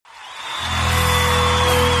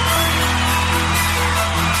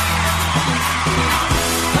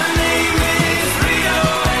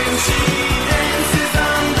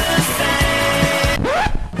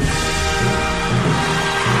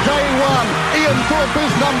Europe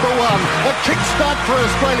is number one. A kickstart for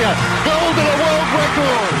Australia. Gold and a world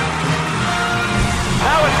record.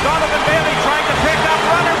 Now it's Donovan Bailey trying to pick up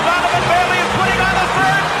runners. Donovan Bailey is putting on the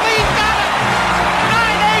third. He's got it!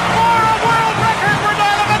 9.84, a world record for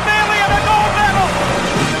Donovan Bailey and a gold medal.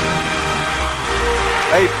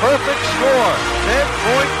 A perfect score.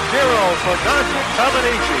 10.0 for Nadia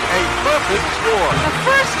Comaneci. A perfect score. The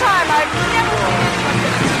first time I've never seen anyone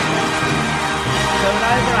do this. So in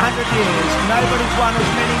over 100 years, nobody's won as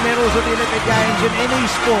many medals at the Olympic Games in any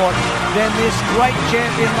sport than this great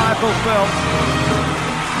champion Michael Phelps.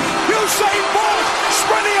 Usain Bolt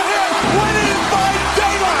sprinting ahead, winning by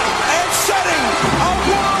daylight and setting a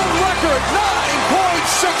world record,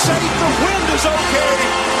 9.68. The wind is okay.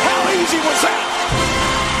 How easy was that?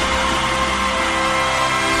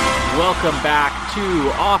 Welcome back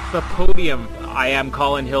to Off the Podium. I am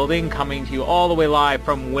Colin Hilding, coming to you all the way live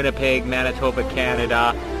from Winnipeg, Manitoba,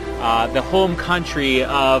 Canada, the home country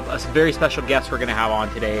of a very special guest we're going to have on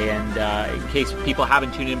today. And in case people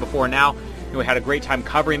haven't tuned in before now, we had a great time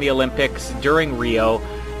covering the Olympics during Rio,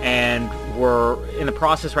 and we're in the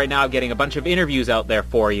process right now of getting a bunch of interviews out there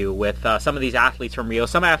for you with some of these athletes from Rio,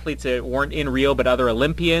 some athletes that weren't in Rio but other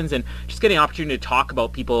Olympians, and just getting an opportunity to talk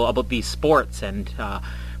about these sports. And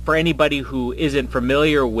for anybody who isn't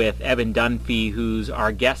familiar with Evan Dunphy, who's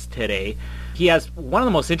our guest today, he has one of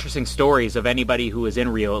the most interesting stories of anybody who is in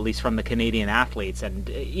Rio, at least from the Canadian athletes. And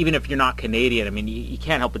even if you're not Canadian, I mean, you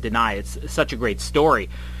can't help but deny it's such a great story.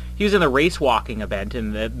 He was in the race walking event,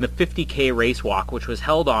 in the 50K race walk, which was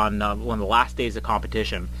held on one of the last days of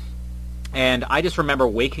competition. And I just remember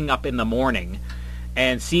waking up in the morning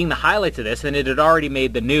and seeing the highlights of this, and it had already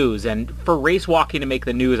made the news. And for race walking to make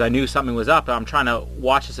the news, I knew something was up, and I'm trying to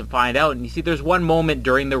watch this and find out. And you see, there's one moment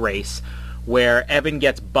during the race where Evan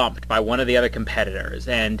gets bumped by one of the other competitors.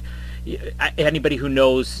 And anybody who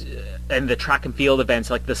knows in the track and field events,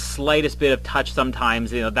 like the slightest bit of touch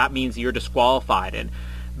sometimes, that means you're disqualified. And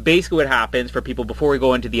basically what happens for people, before we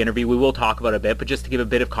go into the interview, we will talk about it a bit, but just to give a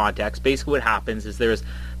bit of context, basically what happens is there's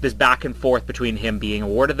this back and forth between him being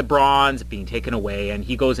awarded the bronze, being taken away, and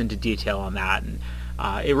he goes into detail on that. And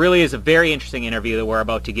it really is a very interesting interview that we're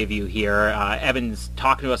about to give you here. Evan's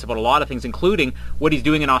talking to us about a lot of things, including what he's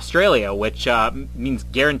doing in Australia, which means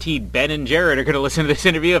guaranteed Ben and Jared are going to listen to this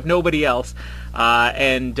interview if nobody else.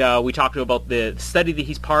 And we talked to him about the study that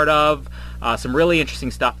he's part of, some really interesting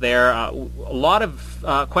stuff there. A lot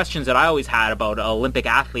of questions that I always had about Olympic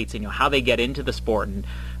athletes and how they get into the sport and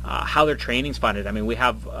how their training's funded. I mean, we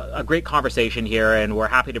have a great conversation here, and we're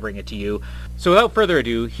happy to bring it to you. So without further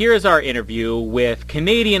ado, here's our interview with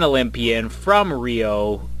Canadian Olympian from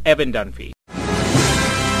Rio, Evan Dunphy.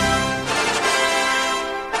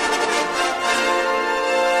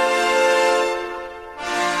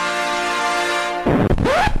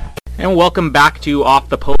 And welcome back to Off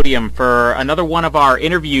the Podium for another one of our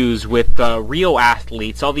interviews with Rio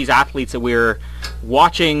athletes, all these athletes that we're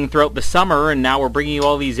watching throughout the summer, and now we're bringing you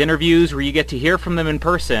all these interviews where you get to hear from them in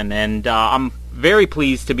person. And I'm very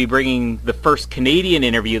pleased to be bringing the first Canadian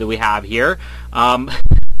interview that we have here.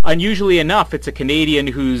 Unusually enough, it's a Canadian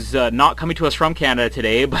who's not coming to us from Canada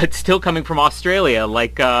today, but still coming from Australia,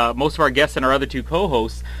 like most of our guests and our other two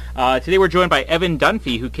co-hosts. Today we're joined by Evan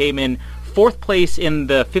Dunphy, who came in fourth place in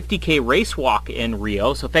the 50K race walk in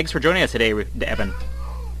Rio. So thanks for joining us today, Evan.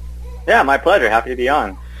 Yeah, my pleasure. Happy to be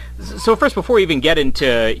on. So first, before we even get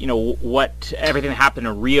into what everything that happened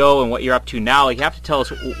in Rio and what you're up to now, you have to tell us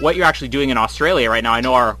what you're actually doing in Australia right now. I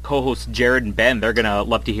know our co-hosts Jared and Ben, they're gonna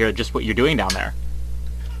love to hear just what you're doing down there.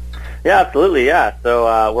 Yeah, absolutely. Yeah. So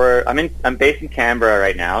I'm based in Canberra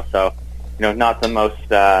right now. So not the most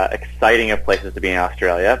exciting of places to be in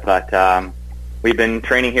Australia, but we've been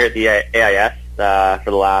training here at the AIS for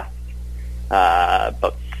the last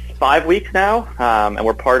about 5 weeks now, and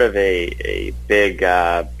we're part of a big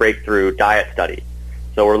breakthrough diet study.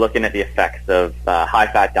 So we're looking at the effects of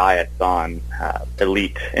high-fat diets on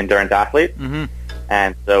elite endurance athletes. Mm-hmm.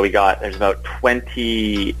 And so there's about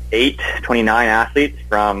 29 athletes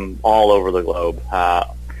from all over the globe.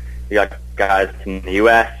 We got guys from the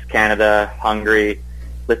U.S., Canada, Hungary,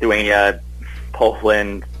 Lithuania,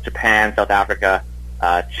 Poland, Japan, South Africa,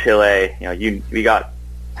 Chile. We got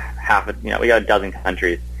we got a dozen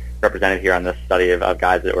countries represented here on this study of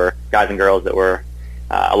guys and girls that were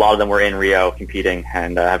a lot of them were in Rio competing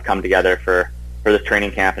and have come together for this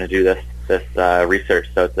training camp and to do this research.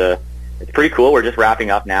 So it's pretty cool. We're just wrapping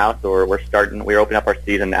up now, so we're opening up our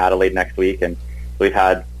season in Adelaide next week, and we've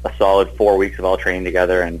had a solid 4 weeks of all training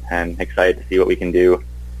together, and excited to see what we can do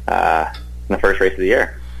in the first race of the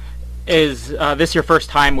year. Is this your first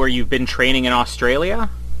time where you've been training in Australia?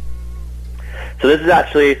 So this is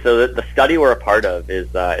actually, the study we're a part of is,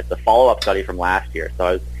 it's a follow-up study from last year. So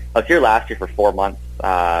I was here last year for 4 months,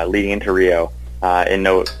 leading into Rio. In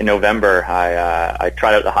November, I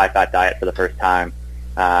tried out the high-fat diet for the first time.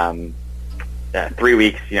 3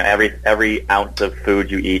 weeks, every ounce of food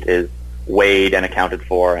you eat is weighed and accounted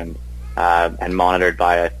for and monitored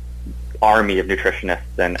by an army of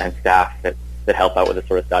nutritionists and staff that help out with this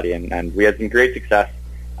sort of study. And we had some great success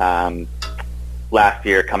last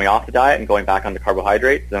year coming off the diet and going back onto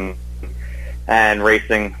carbohydrates and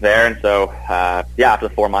racing there. And so, after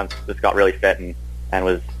the 4 months, just got really fit and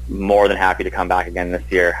was more than happy to come back again this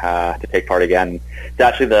year to take part again. It's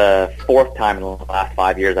actually the 4th time in the last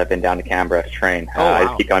 5 years I've been down to Canberra to train. Wow. I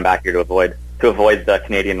just keep going back here to avoid the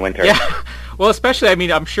Canadian winter. Yeah. Well, especially, I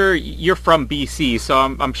mean, I'm sure you're from BC, so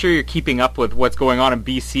I'm sure you're keeping up with what's going on in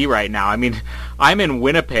BC right now. I mean, I'm in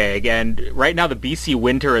Winnipeg, and right now the BC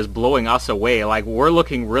winter is blowing us away. Like, we're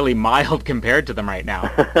looking really mild compared to them right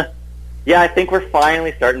now. Yeah, I think we're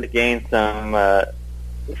finally starting to gain some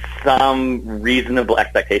reasonable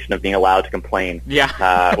expectation of being allowed to complain.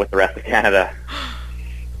 Yeah. With the rest of Canada.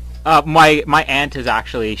 My aunt is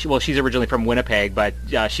actually, she's originally from Winnipeg, but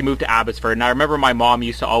she moved to Abbotsford. And I remember my mom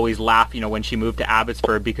used to always laugh, when she moved to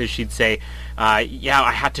Abbotsford, because she'd say, I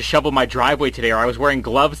had to shovel my driveway today, or I was wearing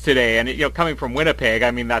gloves today. And, coming from Winnipeg,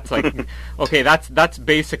 I mean, that's like, okay, that's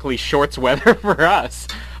basically shorts weather for us.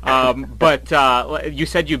 But you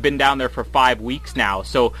said you've been down there for 5 weeks now.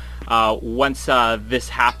 So once this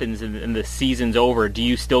happens and the season's over, do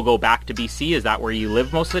you still go back to BC? Is that where you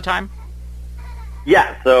live most of the time?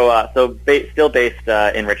 Yeah, still based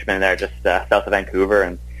in Richmond there, just south of Vancouver,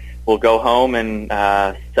 and we'll go home and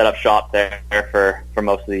set up shop there for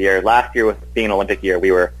most of the year. Last year, with being an Olympic year,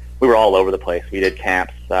 we were all over the place. We did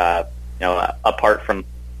camps, apart from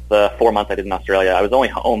the 4 months I did in Australia. I was only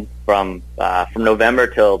home from November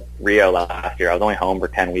till Rio last year. I was only home for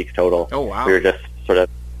 10 weeks total. Oh, wow. We were just sort of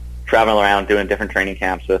traveling around doing different training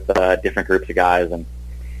camps with different groups of guys and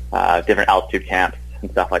different altitude camps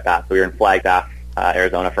and stuff like that. So we were in Flagstaff,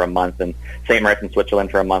 Arizona for a month, and St. Moritz in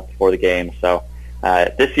Switzerland for a month before the game. So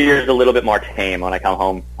this year is a little bit more tame. When I come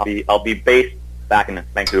home, I'll be based back in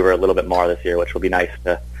Vancouver a little bit more this year, which will be nice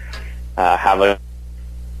to have a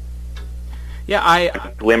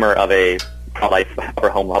glimmer of a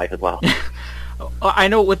home life as well. I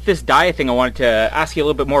know with this diet thing, I wanted to ask you a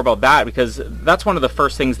little bit more about that, because that's one of the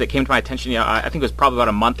first things that came to my attention. I think it was probably about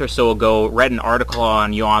a month or so ago, read an article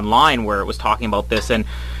on you online where it was talking about this, and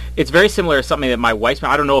it's very similar to something that my wife's,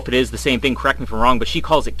 I don't know if it is the same thing, correct me if I'm wrong, but she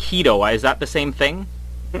calls it keto. Is that the same thing?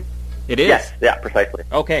 It is? Yes, yeah, precisely.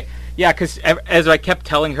 Okay. Yeah, because as I kept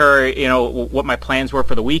telling her, what my plans were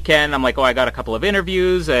for the weekend, I'm like, I got a couple of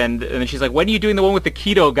interviews, and then she's like, when are you doing the one with the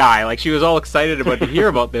keto guy? Like, she was all excited about to hear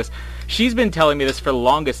about this. She's been telling me this for the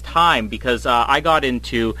longest time, because I got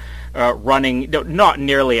into running, not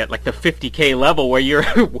nearly at like the 50K level where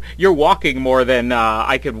you're walking more than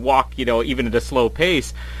I could walk, even at a slow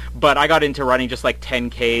pace. But I got into running just like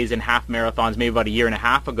 10Ks and half marathons maybe about a year and a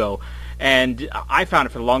half ago. And I found it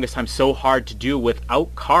for the longest time so hard to do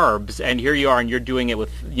without carbs. And here you are, and you're doing it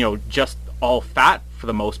with, just all fat for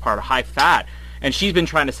the most part, high fat. And she's been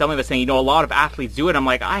trying to sell me this thing. A lot of athletes do it. I'm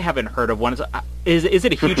like, I haven't heard of one. Is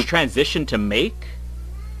it a huge transition to make?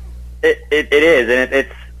 It is, and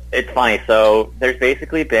it's funny. So there's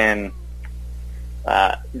basically been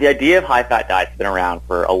the idea of high-fat diets has been around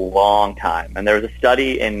for a long time. And there was a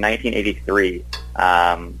study in 1983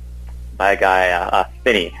 by a guy,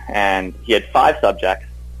 Finney, and he had 5 subjects,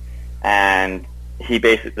 and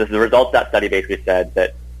the results of that study basically said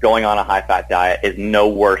that going on a high-fat diet is no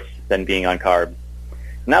worse than being on carbs.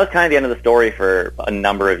 And that was kind of the end of the story for a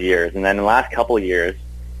number of years. And then in the last couple of years,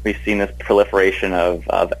 we've seen this proliferation of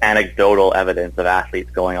anecdotal evidence of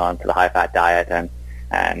athletes going on to the high-fat diet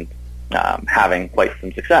and having quite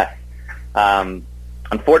some success.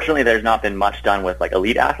 Unfortunately, there's not been much done with like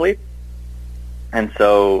elite athletes. And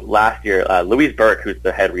so last year, Louise Burke, who's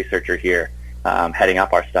the head researcher here, heading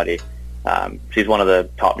up our study, she's one of the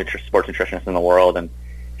top sports nutritionists in the world, and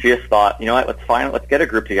she just thought, let's get a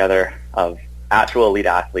group together of actual elite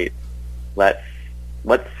athletes. Let's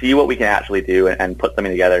see what we can actually do and put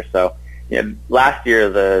something together. So, last year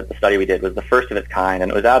the study we did was the first of its kind,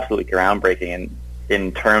 and it was absolutely groundbreaking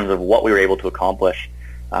in terms of what we were able to accomplish.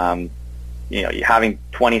 Having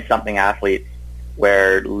 20-something athletes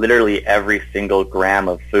where literally every single gram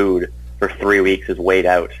of food for 3 weeks is weighed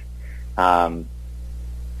out.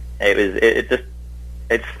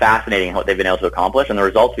 It's fascinating what they've been able to accomplish, and the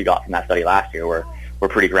results we got from that study last year were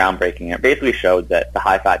pretty groundbreaking. It basically showed that the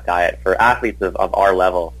high-fat diet for athletes of our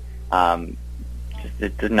level, just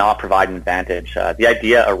it does not provide an advantage. The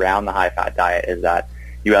idea around the high-fat diet is that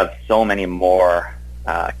you have so many more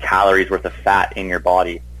calories worth of fat in your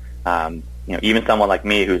body. Even someone like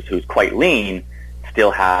me who's quite lean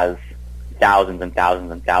still has thousands and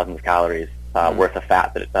thousands and thousands of calories worth of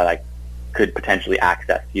fat that I could potentially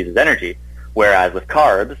access to use as energy. Whereas with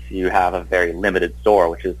carbs, you have a very limited store,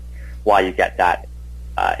 which is why you get that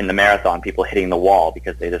in the marathon, people hitting the wall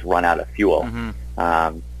because they just run out of fuel.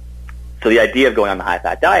 So the idea of going on the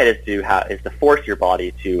high-fat diet is to force your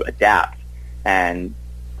body to adapt and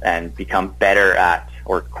become better at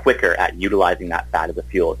or quicker at utilizing that fat as a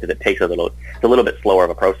fuel, because it's a little bit slower of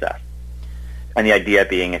a process. And the idea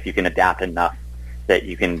being, if you can adapt enough that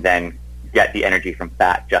you can then get the energy from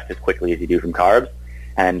fat just as quickly as you do from carbs.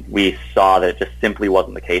 And we saw that it just simply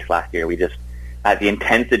wasn't the case last year. We just, at the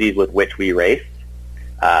intensities with which we raced,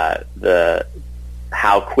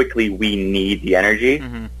 how quickly we need the energy,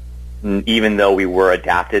 even though we were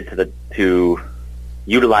adapted to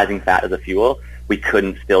utilizing fat as a fuel, we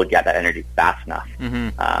couldn't still get that energy fast enough.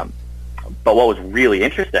 But what was really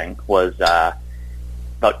interesting was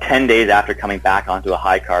about 10 days after coming back onto a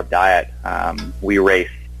high-carb diet, we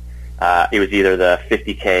raced. It was either the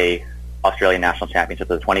 50K Australian National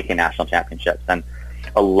Championships or the 20K National Championships. And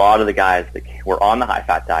a lot of the guys that were on the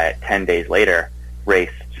high-fat diet 10 days later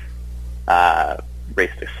raced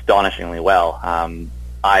astonishingly well.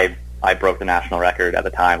 I broke the national record at the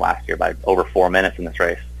time last year by over 4 minutes in this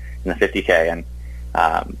race, in the 50K.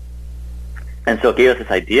 And so it gave us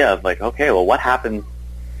this idea of like, okay, well, what happens,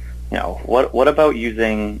 what about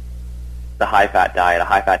using the high-fat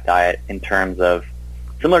diet in terms of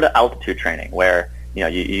similar to altitude training, where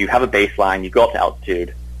you have a baseline, you go up to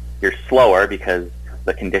altitude, you're slower because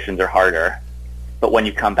the conditions are harder, but when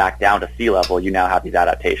you come back down to sea level, you now have these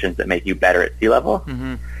adaptations that make you better at sea level.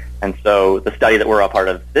 And so the study that we're a part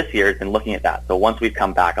of this year has been looking at that. So once we've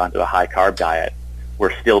come back onto a high-carb diet,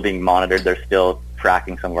 we're still being monitored. They're still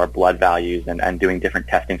tracking some of our blood values and doing different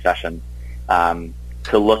testing sessions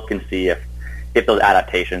to look and see if those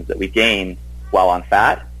adaptations that we gain while on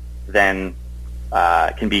fat then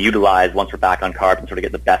can be utilized once we're back on carbs and sort of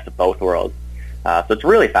get the best of both worlds. So it's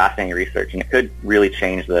really fascinating research, and it could really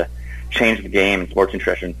change the game in sports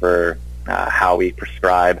nutrition for how we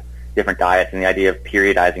prescribe different diets, and the idea of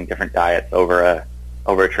periodizing different diets over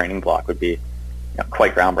a training block would be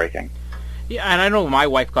quite groundbreaking. Yeah, and I know my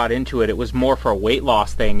wife got into it. It was more for a weight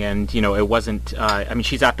loss thing, and it wasn't.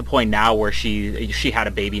 She's at the point now where she had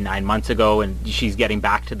a baby 9 months ago, and she's getting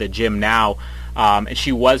back to the gym now. And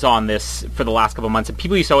she was on this for the last couple of months, and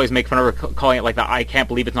people used to always make fun of her, calling it like the "I can't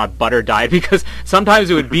believe it's not butter" diet, because sometimes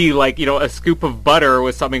it would be like a scoop of butter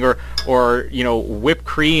with something, or whipped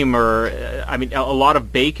cream, or a lot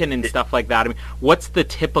of bacon and stuff like that. What's the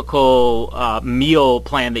typical meal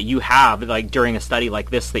plan that you have like during a study like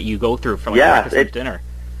this that you go through for breakfast and dinner?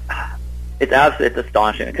 It's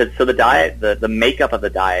astonishing, because the diet, the makeup of the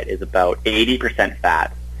diet is about 80%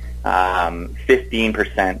 fat,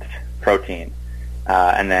 15% protein.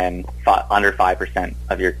 And then under 5%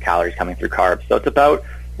 of your calories coming through carbs. So it's about,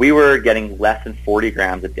 we were getting less than 40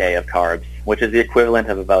 grams a day of carbs, which is the equivalent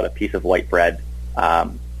of about a piece of white bread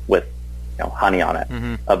with honey on it.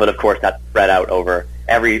 But of course, that's spread out over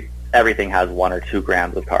everything has 1 or 2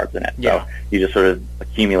 grams of carbs in it. So you just sort of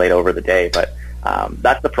accumulate over the day. But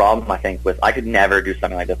that's the problem, I think, I could never do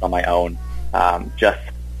something like this on my own. Just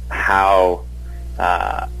how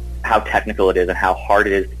technical it is and how hard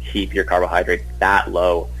it is to keep your carbohydrates that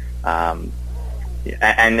low, and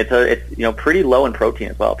it's pretty low in protein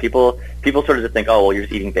as well. People sort of just think, oh well, you're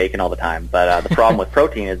just eating bacon all the time, but the problem with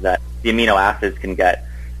protein is that the amino acids can get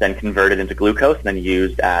then converted into glucose and then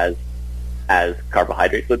used as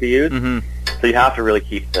carbohydrates would be used. So you have to really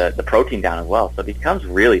keep the protein down as well. So it becomes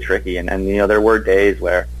really tricky, and there were days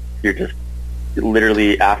where you're just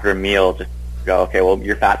literally after a meal just go, okay, well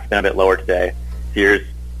your fat's been a bit lower today.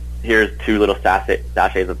 Here's 2 little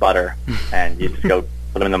sachets of butter, and you just go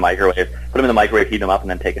put them in the microwave, heat them up, and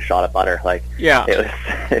then take a shot of butter.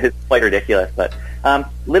 It's quite ridiculous. But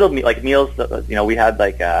meals, we had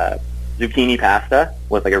zucchini pasta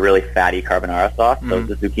with a really fatty carbonara sauce, so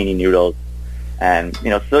the zucchini noodles, and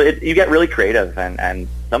so you get really creative, and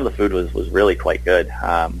some of the food was really quite good.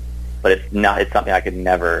 But it's something I could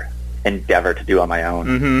never endeavor to do on my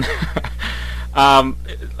own.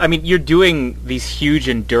 You're doing these huge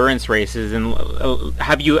endurance races, and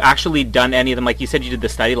have you actually done any of them? Like you said, you did the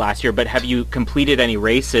study last year, but have you completed any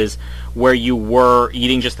races where you were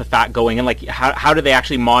eating just the fat going in? Like, how did they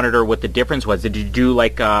actually monitor what the difference was? Did you do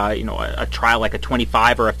a trial, like a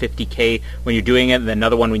 25 or a 50K when you're doing it, and then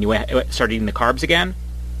another one when you started eating the carbs again?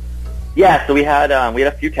 Yeah, so we had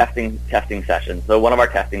a few testing sessions. So one of our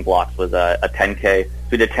testing blocks was a 10K. So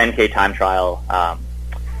we did a 10K time trial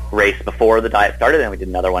race before the diet started, and we did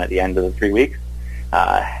another one at the end of the 3 weeks.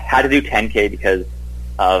 Had to do 10K because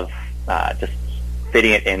of just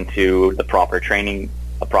fitting it into the proper training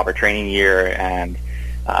year, and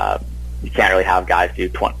you can't really have guys do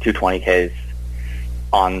 220Ks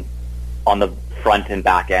on the front and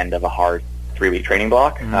back end of a hard 3-week training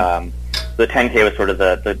block. The 10K was sort of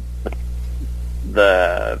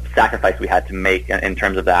the sacrifice we had to make in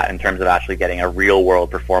terms of that, in terms of actually getting a real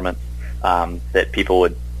world performance that people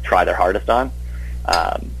would try their hardest on.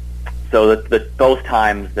 So those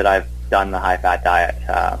times that I've done the high-fat diet,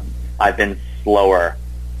 I've been slower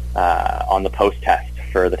on the post-test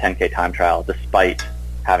for the 10K time trial, despite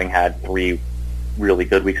having had 3 really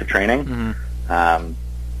good weeks of training.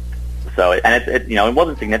 So it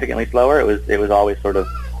wasn't significantly slower. It was always sort of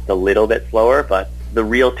a little bit slower, but the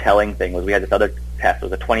real telling thing was we had this other test. It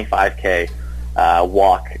was a 25K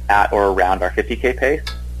walk at or around our 50K pace,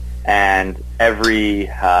 and every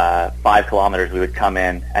 5 kilometers we would come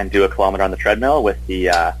in and do a kilometer on the treadmill with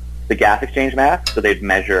the gas exchange mask. So they'd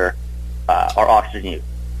measure our oxygen use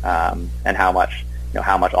and how much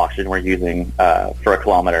oxygen we're using for a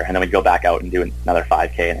kilometer, and then we'd go back out and do another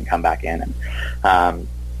 5K and then come back in. And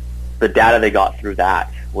the data they got through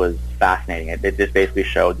that was fascinating. It just basically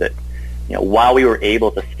showed that while we were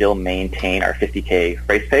able to still maintain our 50K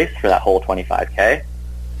race pace for that whole 25K,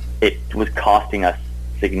 it was costing us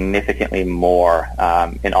significantly more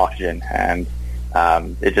in oxygen, and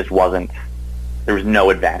it just wasn't. There was no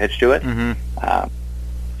advantage to it.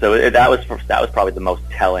 So that was probably the most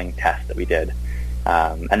telling test that we did.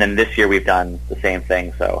 And then this year we've done the same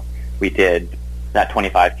thing. So we did that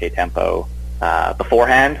 25K tempo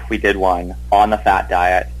beforehand. We did one on the fat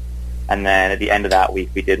diet, and then at the end of that week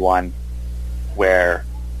we did one where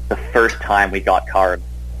the first time we got carbs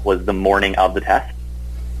was the morning of the test.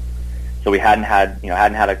 So we hadn't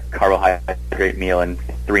had a carbohydrate meal in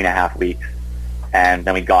 3.5 weeks, and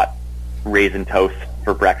then we got raisin toast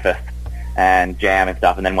for breakfast and jam and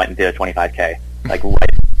stuff, and then went and did a 25K like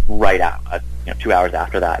right out 2 hours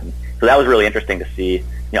after that. And so that was really interesting to see.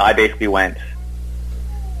 I basically went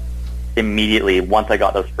immediately, once I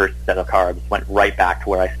got those first set of carbs, went right back to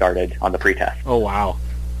where I started on the pre-test. Oh wow!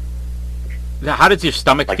 How does your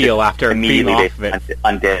stomach feel after being off of it?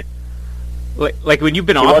 Undid. Like when you've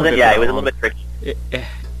been off of it? Yeah, it was a little bit tricky.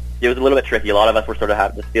 It was a little bit tricky. A lot of us were sort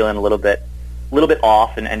of just feeling a little bit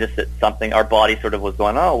off, and just that something, our body sort of was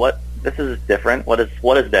going, oh, this is different. What is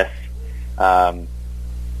this? And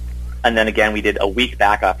then again, we did a week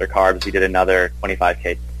back after carbs. We did another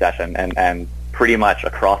 25K session, and pretty much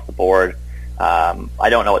across the board. I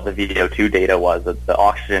don't know what the VO2 data was, the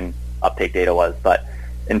oxygen uptake data was, but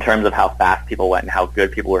in terms of how fast people went and how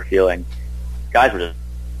good people were feeling, guys were just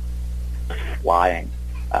flying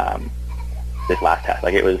this last test.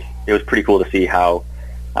 Like it was pretty cool to see how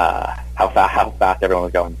fast everyone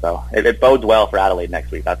was going. So it bodes well for Adelaide next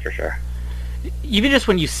week, that's for sure. Even just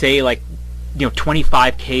when you say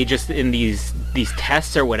 25K just in these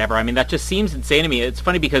tests or whatever, I mean, that just seems insane to me. It's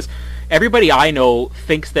funny because everybody I know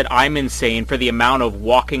thinks that I'm insane for the amount of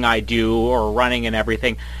walking I do or running and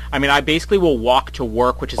everything. I mean, I basically will walk to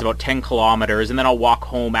work, which is about 10 kilometers, and then I'll walk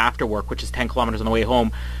home after work, which is 10 kilometers on the way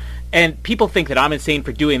home. And people think that I'm insane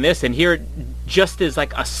for doing this, and here, just as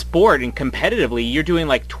like a sport and competitively, you're doing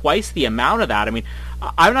like twice the amount of that. I mean,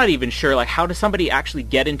 I'm not even sure, how does somebody actually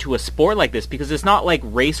get into a sport like this? Because it's not like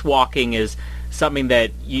race walking is something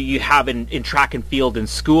that you have in track and field in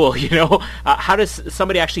school, How does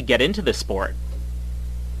somebody actually get into this sport?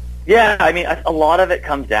 Yeah, I mean, a lot of it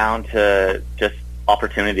comes down to just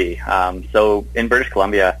opportunity. So in British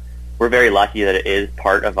Columbia, we're very lucky that it is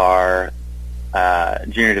part of our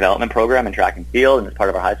junior development program in track and field, and it's part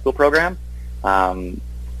of our high school program. So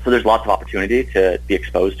there's lots of opportunity to be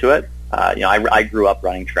exposed to it. I grew up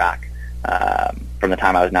running track from the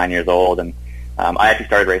time I was 9 years old, and I actually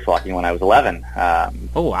started race walking when I was 11.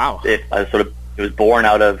 Oh wow! It was born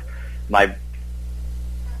out of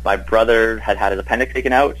my brother had his appendix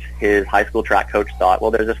taken out. His high school track coach thought,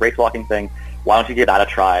 well, there's this race walking thing. Why don't you give that a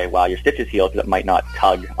try while your stitches heal, because it might not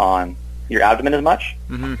tug on your abdomen as much.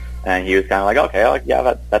 Mm-hmm. And he was kind of like, okay,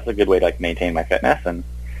 yeah, that's a good way to maintain my fitness. And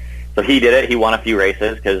so he did it. He won a few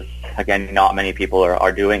races because, again, not many people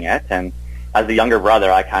are doing it. And as the younger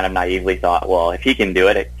brother, I kind of naively thought, well, if he can do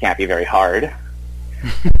it, it can't be very hard.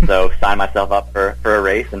 So signed myself up for a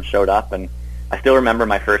race and showed up. And I still remember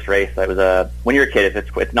my first race. It was when you're a kid,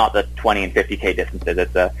 it's not the 20 and 50K distances.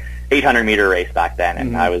 It's a 800-meter race back then.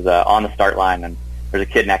 And I was on the start line, and there's a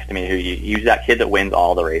kid next to me who's that kid that wins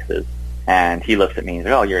all the races. And he looks at me and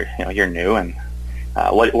he's like, "Oh, you're new, and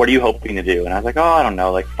what are you hoping to do?" And I was like, "Oh, I don't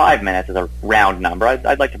know, like 5 minutes is a round number.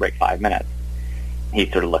 I'd like to break 5 minutes." He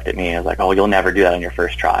sort of looked at me and was like, "Oh, you'll never do that on your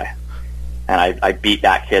first try." And I beat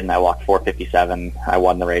that kid, and I walked 4:57. I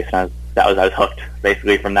won the race, and I was hooked.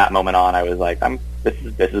 Basically, from that moment on, I was like,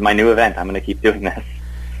 this is my new event. I'm going to keep doing this.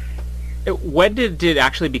 When did it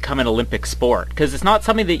actually become an Olympic sport? Because it's not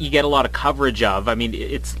something that you get a lot of coverage of. I mean,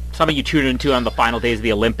 it's something you tune into on the final days of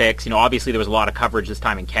the Olympics. Obviously there was a lot of coverage this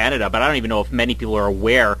time in Canada, but I don't even know if many people are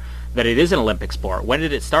aware that it is an Olympic sport. When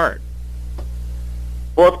did it start?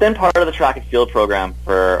 Well, it's been part of the track and field program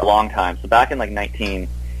for a long time. So back in like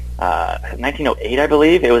 1908, I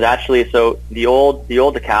believe, it was actually, so the old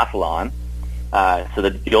decathlon, so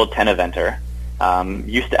the old 10-eventer,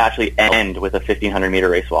 used to actually end with a 1,500-meter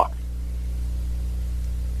race walk.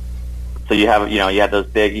 So you have those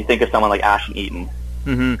big, you think of someone like Ashton Eaton,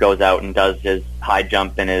 who goes out and does his high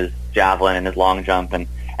jump and his javelin and his long jump, and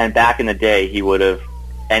back in the day he would have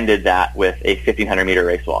ended that with a 1,500-meter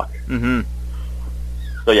race walk.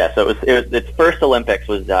 So yeah, so its first Olympics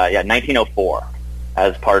was 1904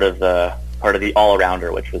 as part of the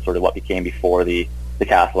all-arounder, which was sort of what became before the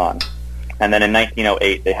decathlon. And then in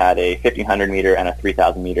 1908 they had a 1,500-meter and a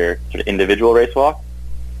 3,000-meter sort of individual race walk,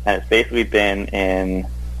 and it's basically been in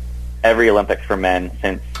every Olympics for men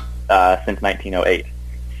since 1908,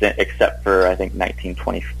 except for I think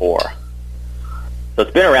 1924. So it's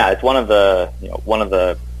been around. It's one of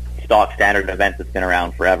the stock standard events that's been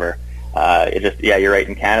around forever. You're right.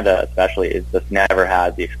 In Canada, especially, it's just never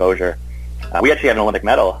had the exposure. We actually have an Olympic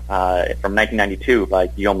medal from 1992 by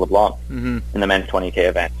Guillaume LeBlanc in the men's 20K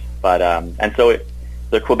event. But and so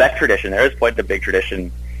the Quebec tradition, there is quite a big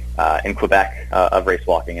tradition in Quebec of race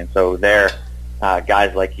walking, and so there.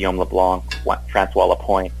 Guys like Guillaume LeBlanc, Francois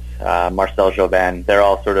Lapointe, Marcel Jobin, they're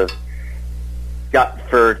all sort of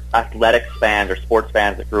for athletic fans or sports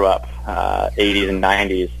fans that grew up 80s and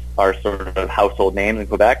 90s are sort of household names in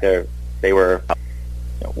Quebec. They were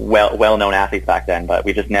well-known athletes back then, but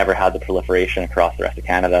we just never had the proliferation across the rest of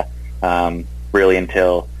Canada really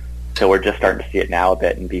until we're just starting to see it now a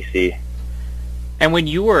bit in BC. And when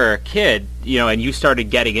you were a kid, and you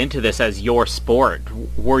started getting into this as your sport,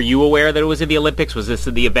 were you aware that it was in the Olympics? Was this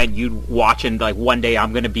the event you'd watch and like, one day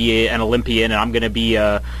I'm going to be an Olympian and I'm going to be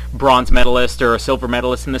a bronze medalist or a silver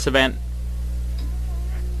medalist in this event?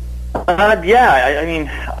 I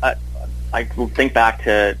think back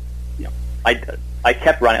to, I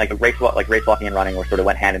kept running, race walking and running were sort of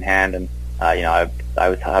went hand in hand, and I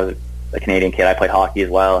was a Canadian kid. I played hockey as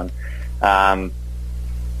well, and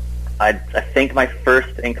I think my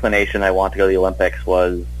first inclination I want to go to the Olympics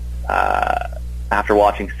was after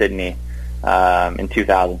watching Sydney in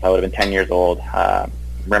 2000. So I would have been 10 years old. I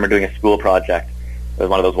remember doing a school project. It was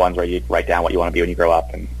one of those ones where you write down what you want to be when you grow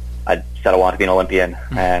up, and I said I want to be an Olympian,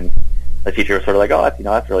 and the teacher was sort of like, "Oh,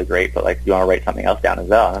 that's really great, but like, you want to write something else down as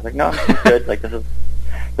well?" And I was like, "No, this is good. Like, this is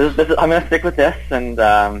I'm going to stick with this." And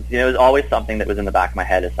it was always something that was in the back of my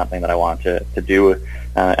head as something that I wanted to do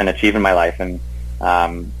and achieve in my life. And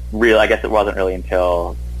really, I guess it wasn't really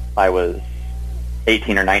until I was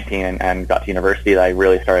 18 or 19 and got to university that I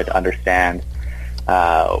really started to understand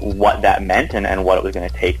what that meant and what it was going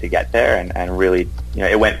to take to get there. And really,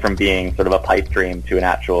 it went from being sort of a pipe dream to an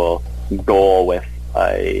actual goal with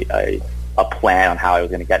a plan on how I was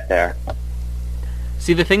going to get there.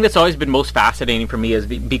 See, the thing that's always been most fascinating for me is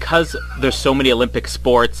because there's so many Olympic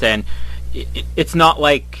sports, and it's not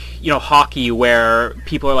like, hockey where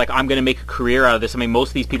people are like, I'm going to make a career out of this. I mean, most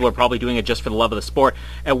of these people are probably doing it just for the love of the sport.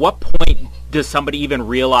 At what point does somebody even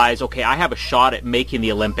realize, okay, I have a shot at making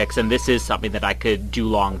the Olympics, and this is something that I could do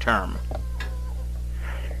long term?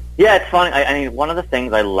 Yeah, it's funny. I mean, one of the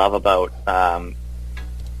things I love about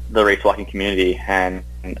the race walking community, and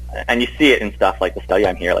you see it in stuff like the study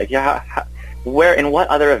I'm here, like, where in what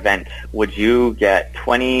other event would you get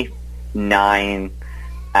 29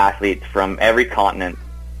 athletes from every continent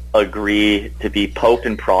agree to be poked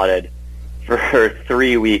and prodded for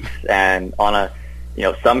 3 weeks, and on a,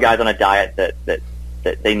 some guys on a diet that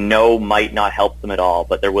they know might not help them at all,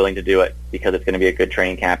 but they're willing to do it because it's going to be a good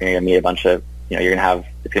training camp, and you're going to meet a bunch of, you're going to have,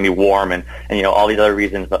 it's going to be warm and all these other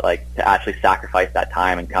reasons, but like to actually sacrifice that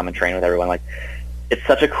time and come and train with everyone, like, it's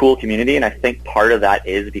such a cool community. And I think part of that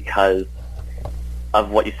is because of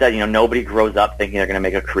what you said. Nobody grows up thinking they're going to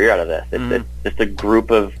make a career out of this. It's just a group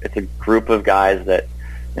of guys that,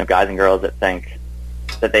 guys and girls that think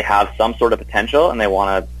that they have some sort of potential and they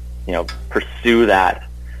want to, pursue that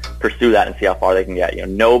and see how far they can get.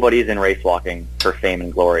 Nobody's in race walking for fame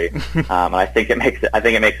and glory. And I think it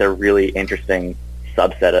makes a really interesting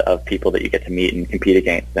subset of people that you get to meet and compete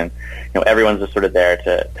against, and everyone's just sort of there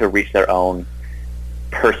to reach their own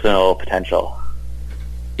personal potential.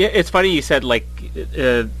 It's funny you said we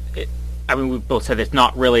both said it's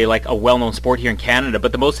not really like a well-known sport here in Canada,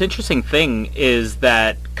 but the most interesting thing is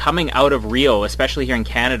that coming out of Rio, especially here in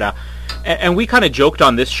Canada, and we kind of joked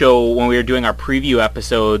on this show when we were doing our preview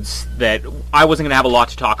episodes that I wasn't going to have a lot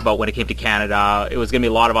to talk about when it came to Canada. It was going to be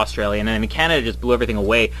a lot of Australian, and then Canada just blew everything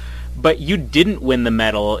away. But you didn't win the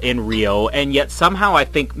medal in Rio, and yet somehow I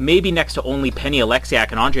think maybe next to only Penny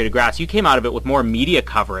Oleksiak and Andre DeGrasse, you came out of it with more media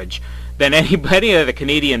coverage than anybody of the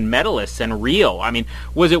Canadian medalists in Rio. I mean,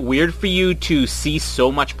 was it weird for you to see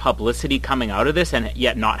so much publicity coming out of this and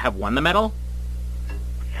yet not have won the medal?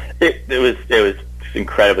 It was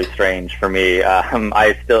incredibly strange for me.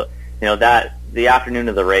 I still, that the afternoon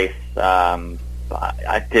of the race, I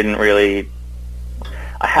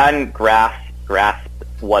hadn't grasped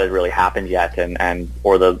what had really happened yet,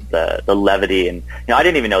 or the levity, and I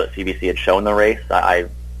didn't even know that CBC had shown the race. I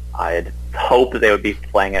had hoped that they would be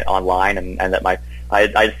playing it online, and that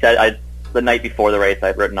I said the night before the race,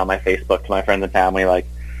 I'd written on my Facebook to my friends and family,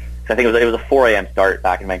 I think it was a 4 a.m. start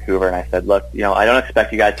back in Vancouver, and I said, look, I don't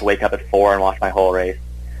expect you guys to wake up at 4 and watch my whole race.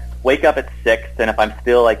 Wake up at 6, and if I'm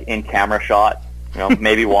still in camera shot,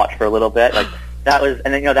 maybe watch for a little bit. That was,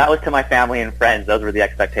 and then that was to my family and friends. Those were the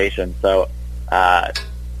expectations. So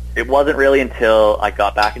it wasn't really until I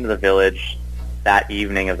got back into the village that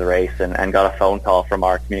evening of the race and got a phone call from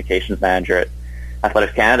our communications manager at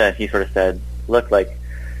Athletics Canada, and he sort of said, look,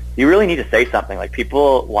 you really need to say something.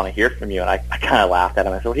 People want to hear from you. And I kind of laughed at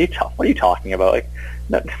him. I said, what are you talking about?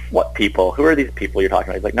 What people? Who are these people you're talking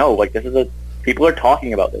about? He's like, no, people are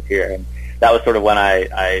talking about this here. And that was sort of when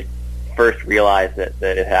I first realized that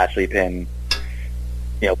it had actually been,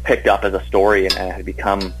 picked up as a story and had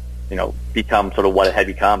become sort of what it had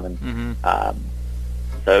become. And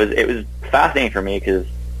so it was fascinating for me because,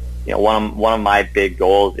 one of my big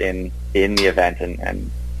goals in the event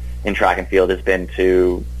and in track and field has been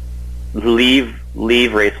to leave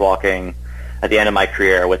race walking at the end of my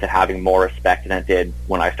career with it having more respect than it did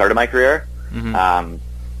when I started my career.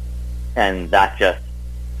 And that just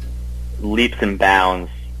leaps and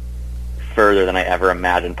bounds further than I ever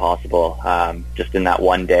imagined possible, just in that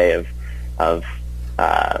one day of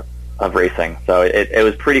racing. So it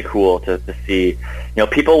was pretty cool to see.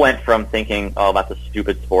 People went from thinking, oh, that's a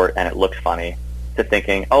stupid sport and it looks funny, to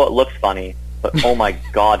thinking, oh, it looks funny, but oh my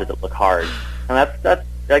God, does it look hard? And that's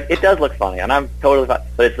it does look funny, and I'm totally fine.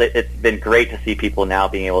 But it's been great to see people now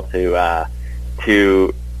being able to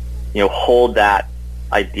hold that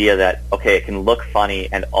idea that, okay, it can look funny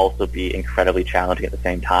and also be incredibly challenging at the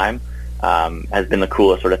same time, has been the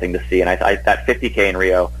coolest sort of thing to see. And I that 50K in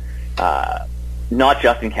Rio, not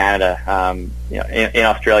just in Canada, in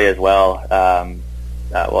Australia as well.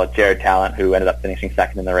 Jared Talent, who ended up finishing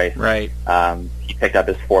second in the race, right? He picked up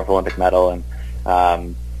his 4th Olympic medal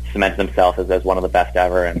and cemented himself as one of the best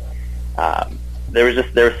ever. And there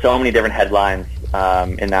were so many different headlines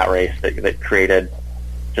in that race that created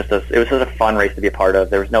it was just a fun race to be a part of.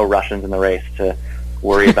 There was no Russians in the race to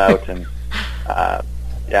worry about, and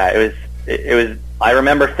it was. I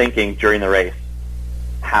remember thinking during the race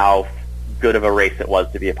how good of a race it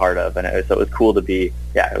was to be a part of, and so it was cool to be.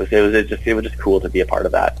 Yeah, it was just cool to be a part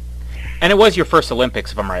of that. And it was your first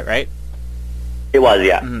Olympics, if I'm right? It was,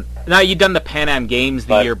 yeah. Mm-hmm. Now, you'd done the Pan Am Games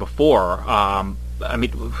the year before.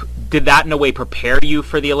 Did that in a way prepare you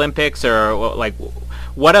for the Olympics, or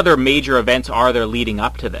what other major events are there leading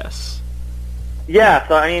up to this? Yeah,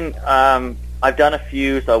 so I've done a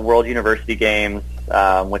few World University Games,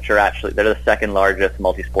 which are they're the second largest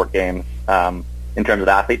multi-sport games in terms of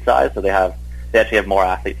athlete size. So they actually have more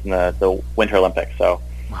athletes than the Winter Olympics. So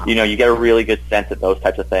wow. You get a really good sense at those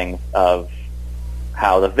types of things of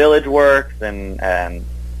how the village works and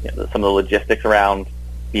some of the logistics around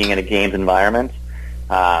being in a games environment.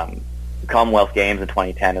 Commonwealth Games in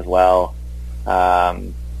 2010 as well.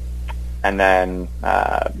 And then,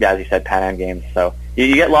 as you said, Pan Am Games. So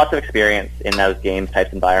you get lots of experience in those games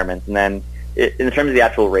types environments. And then in terms of the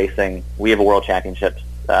actual racing, we have a World Championships.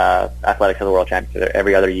 Athletics has a World Championship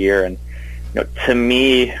every other year. And to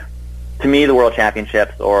me, the World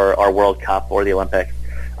Championships or our World Cup or the Olympics,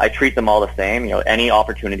 I treat them all the same. Any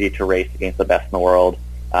opportunity to race against the best in the world,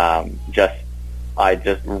 I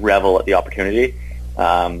just revel at the opportunity.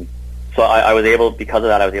 So I was able, because of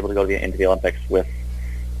that, I was able to go into the Olympics with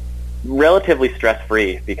relatively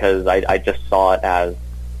stress-free, because I just saw it as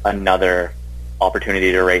another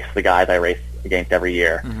opportunity to race the guys I race against every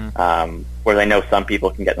year. Mm-hmm. Whereas I know some people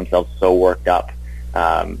can get themselves so worked up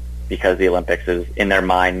because the Olympics is, in their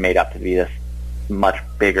mind, made up to be this much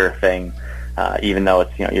bigger thing even though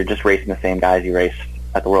it's, you're just racing the same guys you raced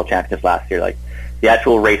at the World Championships last year. Like, the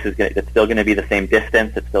actual race it's still going to be the same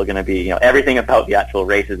distance. It's still going to be, everything about the actual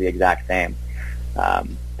race is the exact same.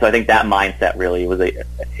 So I think that mindset really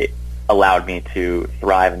it allowed me to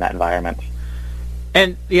thrive in that environment.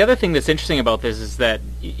 And the other thing that's interesting about this is that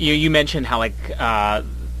you mentioned how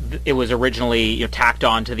it was originally tacked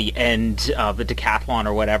on to the end of the decathlon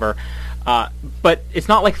or whatever, but it's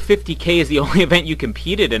not like 50K is the only event you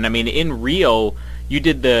competed in. I mean, in Rio, you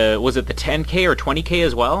did was it the 10K or 20K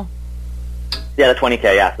as well? Yeah, the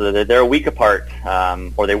 20K. Yeah, so they're a week apart,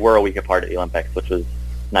 or they were a week apart at the Olympics, which was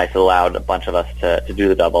nice. It allowed a bunch of us to do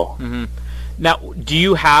the double. Mm-hmm. Now, do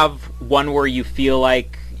you have one where you feel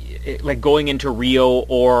like going into Rio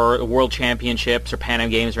or the World Championships or Pan Am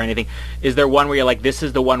Games or anything, is there one where you're like, this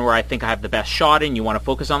is the one where I think I have the best shot in, you want to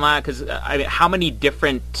focus on that? Because how many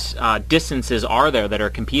different distances are there that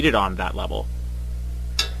are competed on that level?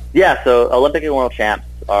 Yeah, so Olympic and World Champs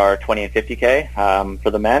are 20 and 50K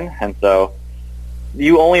for the men, and so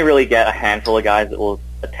you only really get a handful of guys that will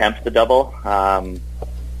attempt the double, and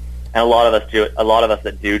a lot of us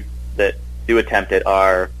that do attempt it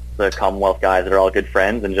are the Commonwealth guys that are all good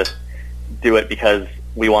friends and just do it because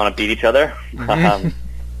we want to beat each other. Mm-hmm.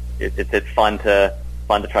 It's fun to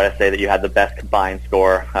try to say that you had the best combined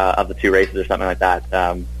score of the two races or something like that.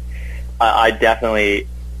 I definitely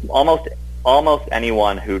almost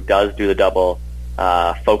anyone who does do the double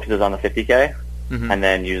focuses on the 50K, mm-hmm. and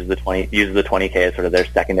then uses the 20K as sort of their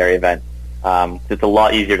secondary event. It's a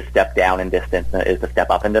lot easier to step down in distance than it is to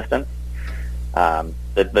step up in distance.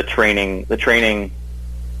 The training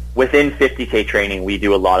within 50K training, we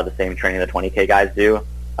do a lot of the same training the 20K guys do,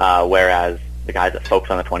 whereas the guys that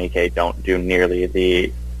focus on the 20K don't do nearly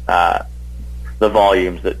the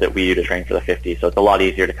volumes that we do to train for the 50. So it's a lot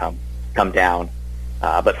easier to come down.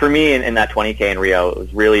 But for me, in that 20K in Rio, it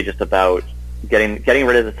was really just about getting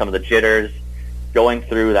rid of some of the jitters, going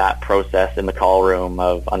through that process in the call room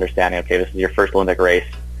of understanding, okay, this is your first Olympic race.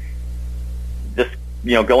 Just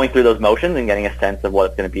going through those motions and getting a sense of what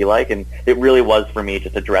it's going to be like. And it really was, for me,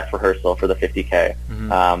 just a dress rehearsal for the 50K.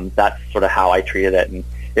 Mm-hmm. That's sort of how I treated it. And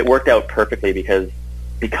it worked out perfectly because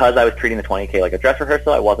I was treating the 20K like a dress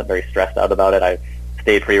rehearsal. I wasn't very stressed out about it. I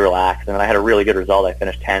stayed pretty relaxed. And then I had a really good result. I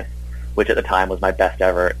finished 10th, which at the time was my best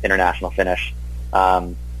ever international finish.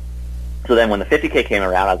 So then when the 50K came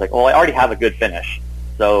around, I was like, well, I already have a good finish.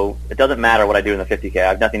 So it doesn't matter what I do in the 50K. I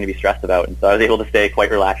have nothing to be stressed about. And so I was able to stay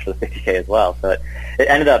quite relaxed for the 50K as well. So it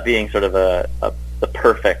ended up being sort of the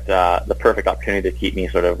perfect opportunity to keep me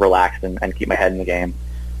sort of relaxed and keep my head in the game.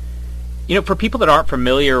 For people that aren't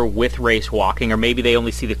familiar with race walking, or maybe they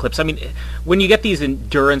only see the clips, I mean, when you get these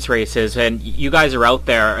endurance races and you guys are out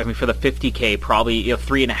there, I mean, for the 50K, probably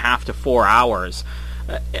 3.5 to 4 hours,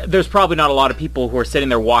 there's probably not a lot of people who are sitting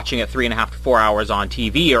there watching it 3.5 to 4 hours on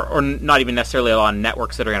TV, or not even necessarily a lot of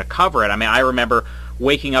networks that are going to cover it. I mean, I remember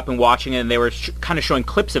waking up and watching it, and they were kind of showing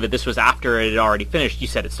clips of it. This was after it had already finished. You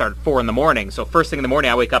said it started 4 a.m, so first thing in the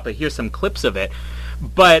morning I wake up and hear some clips of it.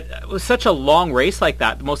 But with such a long race like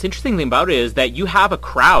that, the most interesting thing about it is that you have a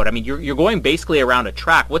crowd. I mean, you're going basically around a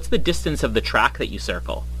track. What's the distance of the track that you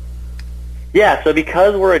circle? Yeah, so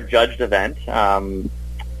because we're a judged event,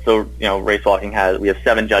 so race walking we have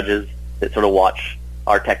 7 judges that sort of watch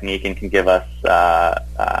our technique and can give us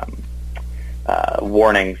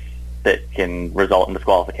warnings that can result in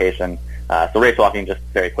disqualification. So race walking, just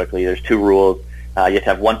very quickly, there's 2 rules. You have to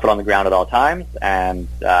have 1 foot on the ground at all times, and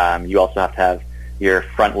you also have to have your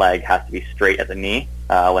front leg has to be straight at the knee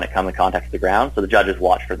when it comes in contact with the ground. So the judges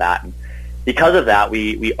watch for that. And because of that,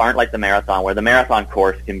 we aren't like the marathon, where the marathon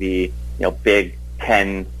course can be big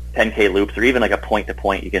 10K loops, or even like a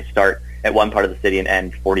point-to-point. You can start at one part of the city and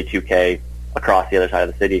end 42K across the other side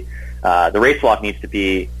of the city. The race walk needs to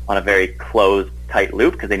be on a very closed, tight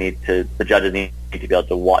loop because the judges need to be able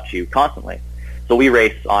to watch you constantly. So we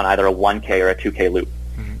race on either a 1K or a 2K loop.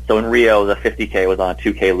 Mm-hmm. So in Rio, the 50K was on a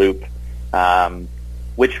 2K loop,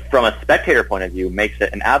 which from a spectator point of view makes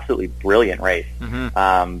it an absolutely brilliant race,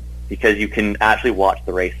 mm-hmm. Because you can actually watch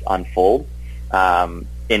the race unfold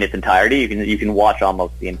in its entirety. You can watch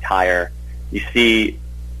almost the entire. You see,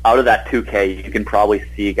 out of that 2K, you can probably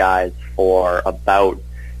see guys for about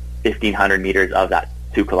 1,500 meters of that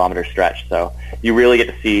 2-kilometer stretch. So you really get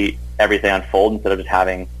to see everything unfold instead of just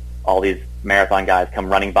having all these marathon guys come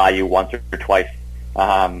running by you once or twice.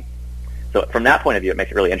 So from that point of view, it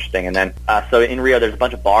makes it really interesting. And then, so in Rio, there's a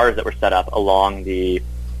bunch of bars that were set up along the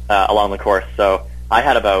course. So I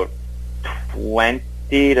had about 20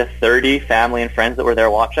 to 30 family and friends that were there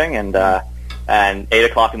watching, and 8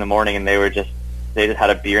 o'clock in the morning, and they just had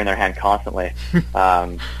a beer in their hand constantly.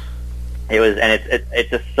 And it's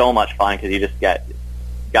just so much fun because you just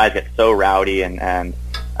guys get so rowdy and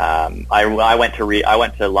I went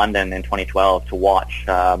to London in 2012 to watch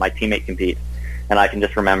my teammate compete, and I can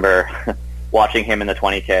just remember watching him in the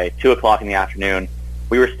 20K, 2:00 in the afternoon.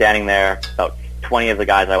 We were standing there, about 20 of the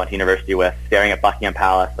guys I went to university with, staring at Buckingham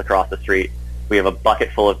Palace across the street. We have a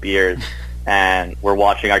bucket full of beers, and we're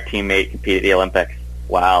watching our teammate compete at the Olympics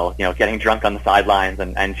while getting drunk on the sidelines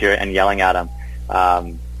and cheering and yelling at him.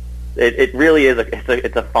 It really is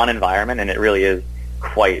it's a fun environment, and it really is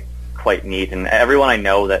quite neat. And everyone I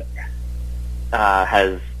know that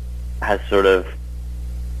has sort of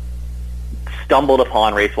stumbled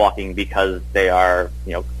upon race walking because they are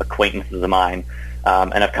acquaintances of mine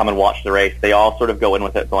and have come and watched the race, they all sort of go in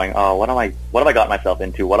with it going, oh, what have I got myself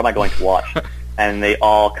into? What am I going to watch? And they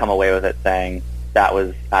all come away with it saying that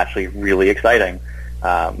was actually really exciting.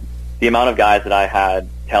 The amount of guys that I had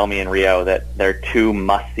tell me in Rio that their two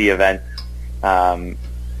must-see events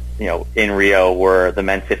in Rio were the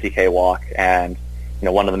men's 50K walk and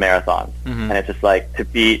one of the marathons. Mm-hmm. And it's just like, to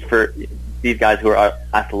be, for these guys who are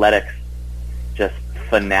athletics, just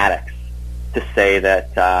fanatics, to say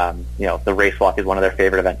that the race walk is one of their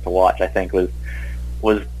favorite events to watch, I think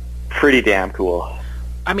was pretty damn cool.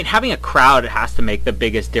 I mean, having a crowd has to make the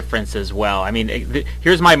biggest difference as well. I mean,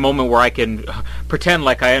 here's my moment where I can pretend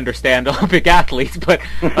like I understand Olympic athletes, but,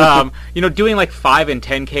 doing like 5 and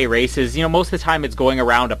 10K races, most of the time it's going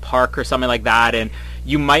around a park or something like that, and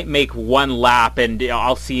you might make one lap, and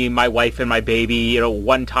I'll see my wife and my baby,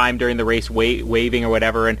 one time during the race waving or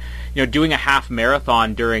whatever, and, doing a half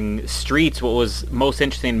marathon during streets, what was most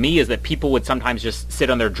interesting to me is that people would sometimes just sit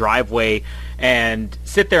on their driveway and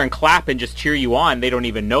sit there and clap and just cheer you on. They don't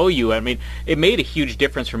even know you. I mean, it made a huge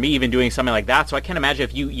difference for me even doing something like that. So I can't imagine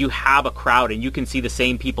if you have a crowd and you can see the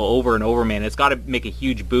same people over and over, man. It's got to make a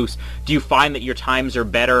huge boost. Do you find that your times are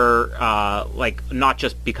better, not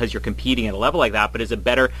just because you're competing at a level like that, but is it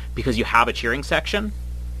better because you have a cheering section?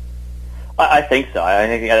 I think so. I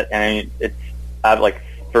think it's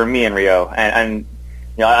for me in Rio, and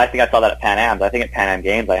I think I saw that at Pan Am's. I think at Pan Am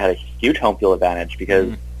Games I had a huge home field advantage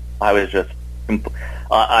because I was just Pan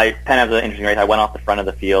Am's was an interesting race. I went off the front of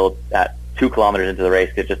the field at 2 kilometers into the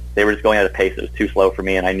race. They were just going at a pace that was too slow for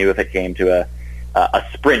me, and I knew if it came to a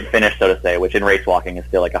sprint finish, so to say, which in race walking is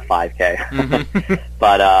still like a 5K. Mm-hmm.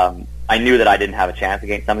 But I knew that I didn't have a chance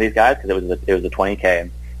against some of these guys because it was a 20K,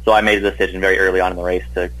 and so I made the decision very early on in the race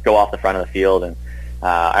to go off the front of the field. And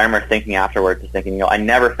I remember thinking afterwards, I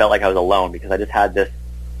never felt like I was alone because I just had this,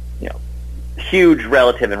 huge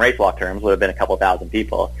relative in race walk terms would have been a couple thousand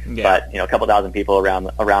people, but a couple thousand people around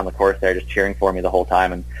the course there just cheering for me the whole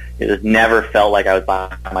time, and it just never felt like I was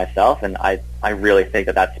by myself. And I really think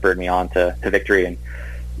that spurred me on to victory. And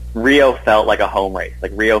Rio felt like a home race.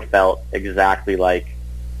 Like Rio felt exactly like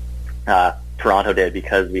Toronto did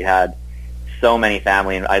because we had so many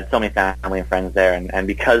family, and I had so many family and friends there, and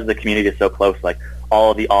because the community is so close, like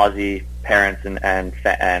all of the Aussie parents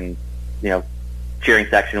and cheering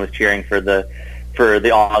section was cheering for the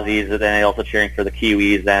Aussies, and then they also cheering for the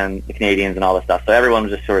Kiwis and the Canadians and all this stuff. So everyone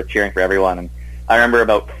was just sort of cheering for everyone. And I remember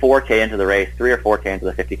about 4K into the race, 3 or 4K into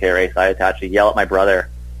the 50K race, I had to actually yell at my brother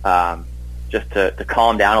just to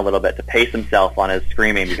calm down a little bit, to pace himself on his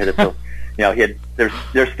screaming because it's so,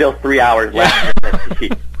 there's still 3 hours left.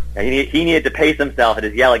 He needed to pace himself at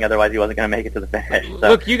his yelling, otherwise he wasn't going to make it to the finish. So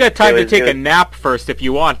look, you got time to take a nap first if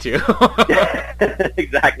you want to.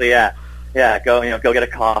 Exactly, yeah. Yeah, go get a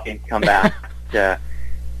coffee and come back. Yeah,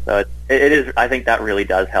 so it is. I think that really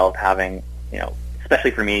does help having,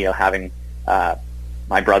 especially for me, having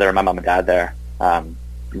my brother and my mom and dad there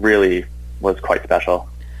really was quite special.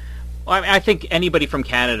 Well, I think anybody from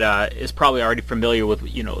Canada is probably already familiar with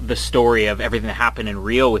the story of everything that happened in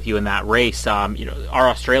Rio with you in that race. Our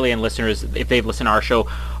Australian listeners, if they've listened to our show,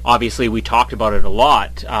 obviously we talked about it a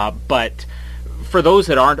lot, but for those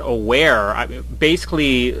that aren't aware,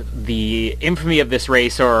 basically the infamy of this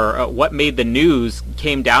race, or what made the news,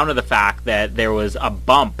 came down to the fact that there was a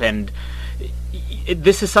bump. And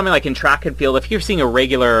this is something like in track and field, if you're seeing a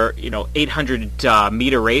regular 800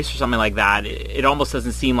 meter race or something like that, it almost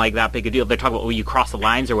doesn't seem like that big a deal. They're talking about, you cross the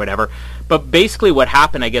lines or whatever. But basically what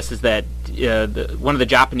happened, I guess, is that one of the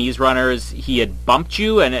Japanese runners, he had bumped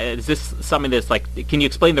you. And is this something that's like, can you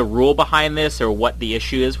explain the rule behind this or what the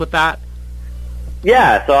issue is with that?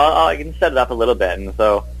 Yeah, so I can set it up a little bit, and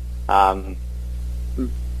so it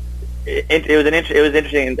was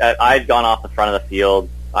interesting. I'd gone off the front of the field.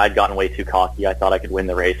 I'd gotten way too cocky. I thought I could win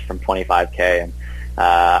the race from 25K, and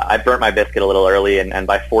I burnt my biscuit a little early. And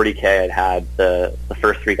by 40K, I'd had the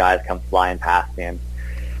first 3 guys come flying past me. And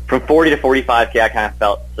from 40 to 45K, I kind of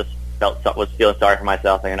felt just was feeling sorry for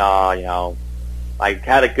myself, thinking, I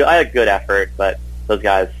had a good effort, but those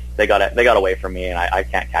guys, they got away from me, and I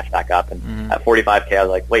can't catch back up. And at 45K, I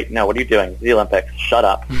was like, wait, no, what are you doing? It's the Olympics. Shut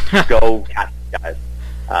up. Go catch these guys.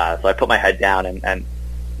 So I put my head down, and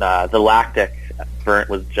the lactic burnt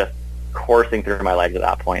was just coursing through my legs at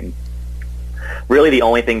that point. And really, the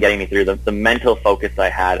only thing getting me through, the mental focus I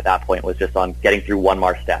had at that point was just on getting through one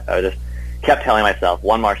more step. I just kept telling myself,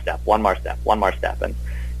 one more step, one more step, one more step. And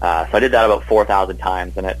so I did that about 4,000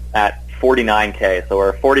 times. And at 49K, so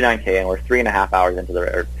we're 49K, and we're 3.5 hours into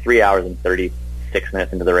or 3 hours and 36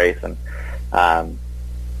 minutes into the race. And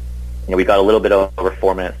we got a little bit over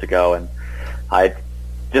 4 minutes to go. And I'd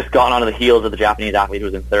just gotten onto the heels of the Japanese athlete who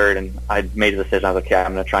was in third, and I made the decision. I was like, okay,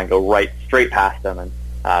 I'm going to try and go straight past him. And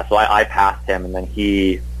so I passed him, and then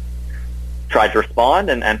he tried to respond,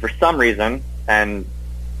 and for some reason, and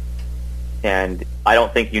I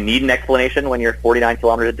don't think you need an explanation when you're 49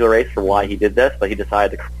 kilometers into a race for why he did this, but he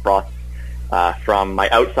decided to cross from my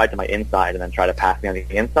outside to my inside and then try to pass me on the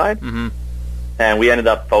inside. Mm-hmm. And we ended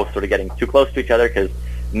up both sort of getting too close to each other because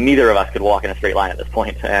neither of us could walk in a straight line at this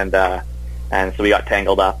point. And so we got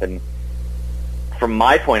tangled up. And from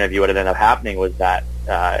my point of view, what ended up happening was that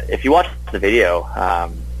if you watch the video,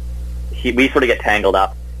 we sort of get tangled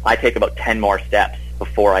up. I take about 10 more steps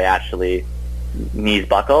before I actually knees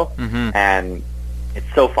buckle. Mm-hmm. And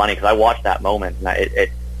it's so funny because I watched that moment, and it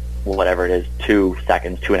whatever it is, 2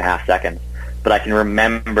 seconds, 2.5 seconds, but I can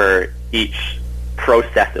remember each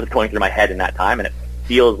process that was going through my head in that time, and it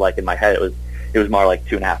feels like in my head it was more like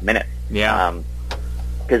 2.5 minutes. Yeah.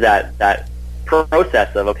 Because that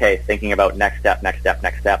process of thinking about next step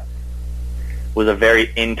was a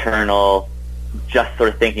very internal, just sort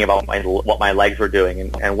of thinking about what my legs were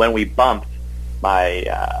doing, and when we bumped, my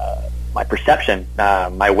perception,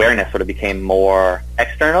 my awareness sort of became more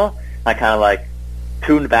external. I kind of like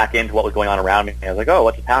tuned back into what was going on around me. I was like, oh,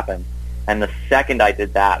 what just happened? And the second I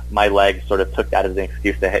did that, my legs sort of took that as an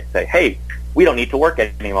excuse to say, hey, we don't need to work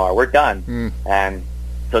anymore. We're done. Mm. And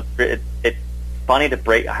so it's funny to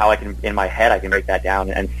break how I can, in my head, I can break that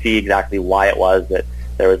down and see exactly why it was that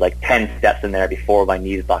there was like 10 steps in there before my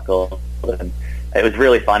knees buckled. And it was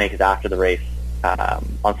really funny because after the race,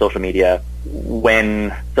 on social media,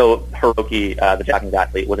 Hiroki, the Japanese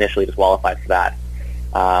athlete, was initially disqualified for that,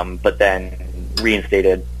 but then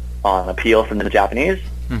reinstated on appeal from the Japanese.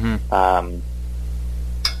 Mm-hmm.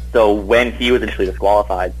 So when he was initially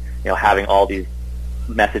disqualified, having all these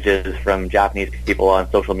messages from Japanese people on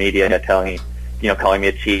social media telling me, calling me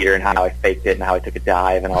a cheater and how I faked it and how I took a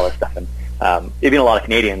dive and all this stuff, and even a lot of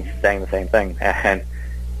Canadians saying the same thing. And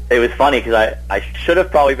it was funny because I should have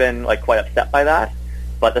probably been like quite upset by that,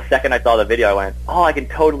 but the second I saw the video, I went, oh, I can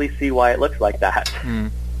totally see why it looks like that.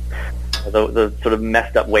 Mm. The sort of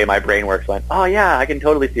messed up way my brain works went, oh yeah, I can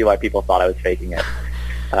totally see why people thought I was faking it.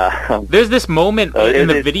 There's this moment in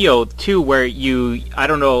the video too where I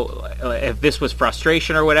don't know if this was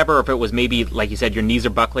frustration or whatever, or if it was maybe, like you said, your knees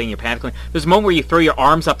are buckling, you're panicking. There's a moment where you throw your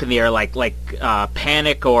arms up in the air like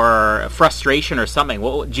panic or frustration or something.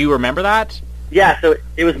 Do you remember that? Yeah, so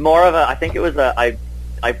it was more of I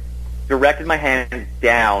directed my hands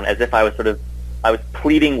down as if I was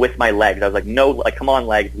pleading with my legs. I was like, no, like, come on,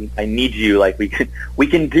 legs, I need you. Like, we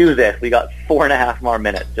can do this. We got 4.5 more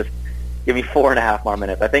minutes. Just give me 4.5 more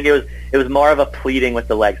minutes. I think it was more of a pleading with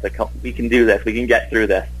the legs. Like, we can do this. We can get through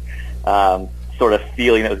this. Sort of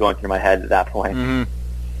feeling that was going through my head at that point. Mm-hmm.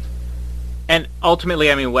 And ultimately,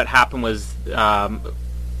 I mean, what happened was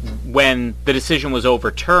when the decision was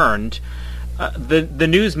overturned, the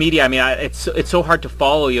news media, I mean, it's so hard to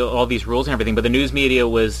follow all these rules and everything, but the news media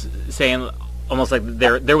was saying almost like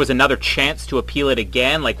there was another chance to appeal it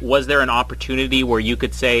again. Like, was there an opportunity where you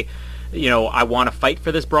could say, I want to fight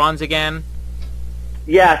for this bronze again?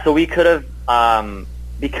 Yeah, so we could have,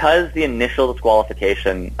 because the initial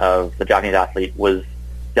disqualification of the Japanese athlete was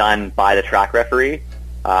done by the track referee,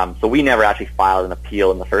 so we never actually filed an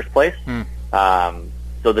appeal in the first place.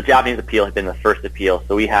 So the Japanese appeal had been the first appeal,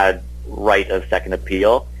 so we had right of second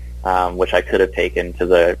appeal, which I could have taken to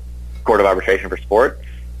the Court of Arbitration for Sport.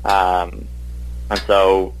 And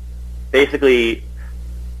so basically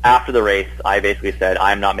after the race, I basically said,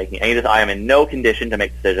 I'm not making any of this. I am in no condition to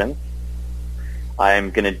make decisions.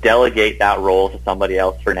 I'm going to delegate that role to somebody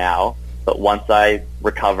else for now. But once I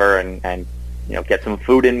recover and get some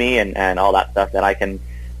food in me and all that stuff, then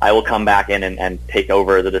I will come back in and take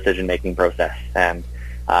over the decision-making process. And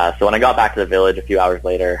so when I got back to the village a few hours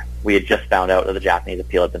later, we had just found out that the Japanese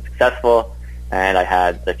appeal had been successful, and I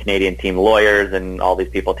had the Canadian team lawyers and all these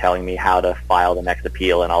people telling me how to file the next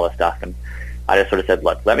appeal and all this stuff. And I just sort of said,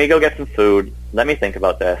 look, let me go get some food. Let me think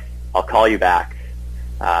about this. I'll call you back.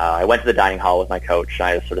 I went to the dining hall with my coach, and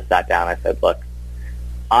I just sort of sat down. I said, look,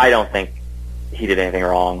 I don't think he did anything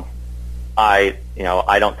wrong. I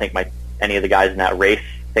don't think any of the guys in that race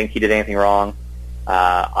think he did anything wrong.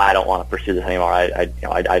 I don't want to pursue this anymore.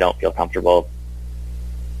 I don't feel comfortable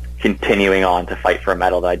continuing on to fight for a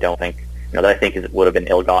medal that I don't think, that I think would have been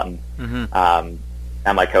ill-gotten. Mm-hmm.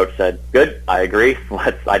 And my coach said, good, I agree.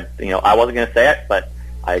 I wasn't going to say it, but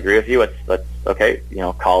I agree with you. Let's okay.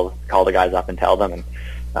 Call the guys up and tell them. And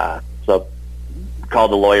so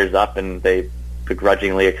called the lawyers up, and they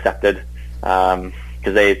begrudgingly accepted because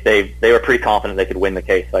they were pretty confident they could win the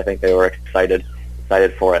case. So I think they were excited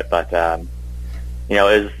for it. But it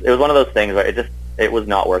was one of those things where it was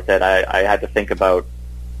not worth it. I had to think about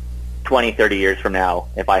 20, 30 years from now,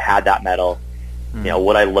 if I had that medal,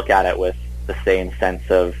 would I look at it with the same sense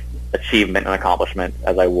of achievement and accomplishment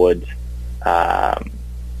as I would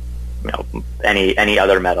any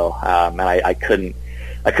other medal? And I couldn't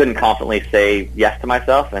confidently say yes to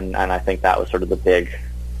myself, and I think that was sort of the big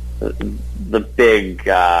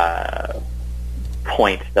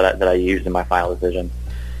point that I used in my final decision.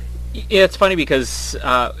 Yeah, it's funny because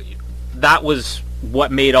that was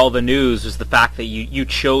what made all the news, was the fact that you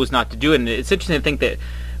chose not to do it. And it's interesting to think that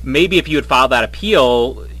maybe if you had filed that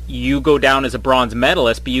appeal, you go down as a bronze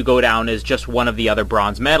medalist, but you go down as just one of the other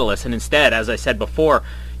bronze medalists. And instead, as I said before,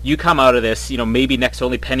 you come out of this, maybe next to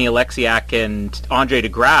only Penny Oleksiak and Andre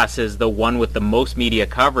DeGrasse as the one with the most media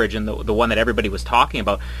coverage and the one that everybody was talking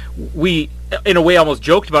about. We, in a way, almost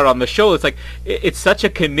joked about it on the show. It's like, it's such a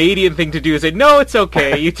Canadian thing to do, is say, no, it's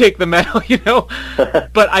okay, you take the medal,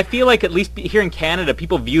 But I feel like at least here in Canada,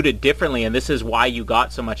 people viewed it differently, and this is why you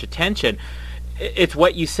got so much attention. It's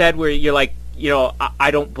what you said where you're like, I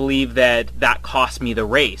don't believe that cost me the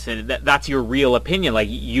race. And that's your real opinion. Like,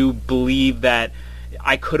 you believe that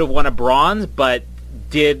I could have won a bronze, but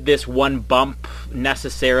did this one bump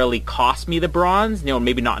necessarily cost me the bronze?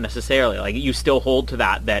 Maybe not necessarily. Like, you still hold to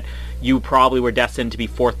that you probably were destined to be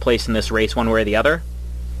fourth place in this race one way or the other?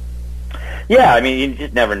 Yeah, you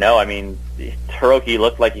just never know. Hiroki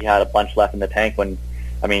looked like he had a bunch left in the tank when,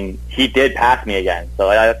 he did pass me again. So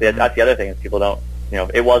that's the other thing, is people don't,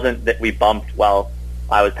 it wasn't that we bumped while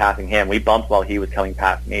I was passing him. We bumped while he was coming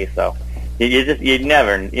past me. So you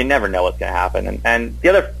never know what's going to happen. And the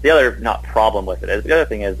other not problem with it is, the other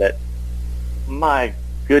thing is that, my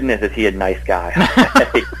goodness, is he a nice guy?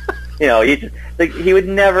 He would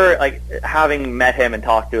never, having met him and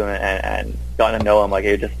talked to him and gotten to know him,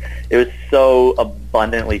 it was so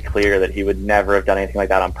abundantly clear that he would never have done anything like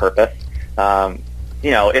that on purpose.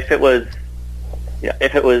 If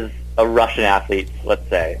it was a Russian athlete, let's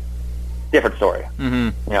say, different story.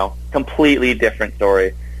 Mm-hmm. Completely different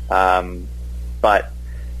story. But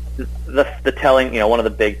the telling, one of the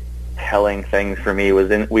big telling things for me was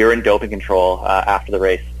we were in doping control after the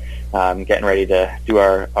race, getting ready to do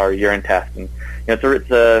our urine test, and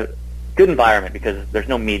it's a good environment because there's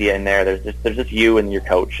no media in there. There's just you and your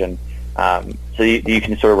coach, and so you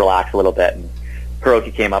can sort of relax a little bit. And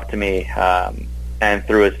Hiroki came up to me and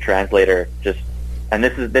through his translator, and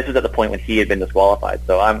this was at the point when he had been disqualified.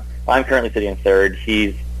 So I'm currently sitting in third.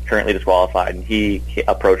 He's currently disqualified, and he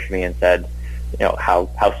approached me and said, how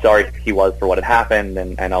sorry he was for what had happened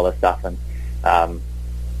and all this stuff, and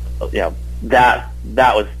that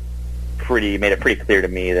was made it pretty clear to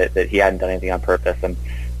me that he hadn't done anything on purpose, and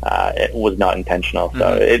it was not intentional.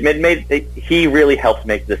 So he really helped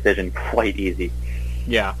make the decision quite easy.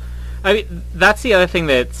 Yeah. That's the other thing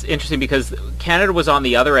that's interesting, because Canada was on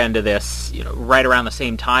the other end of this, right around the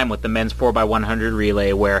same time with the men's 4x100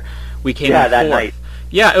 relay, where we came in that fourth. night.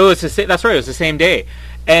 Yeah, that's right. It was the same day.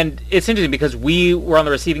 And it's interesting because we were on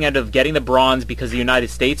the receiving end of getting the bronze because the United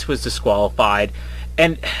States was disqualified.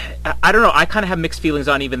 And I don't know, I kind of have mixed feelings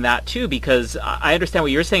on even that too, because I understand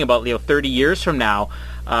what you're saying about 30 years from now,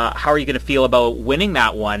 how are you going to feel about winning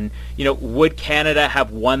that one? Would Canada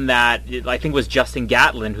have won that? I think it was Justin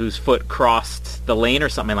Gatlin whose foot crossed the lane or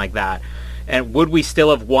something like that. And would we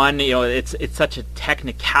still have won? It's such a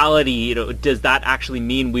technicality. Does that actually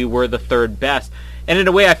mean we were the third best? And in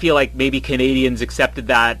a way, I feel like maybe Canadians accepted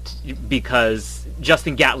that because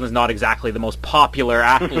Justin Gatlin's not exactly the most popular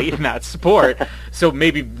athlete in that sport. So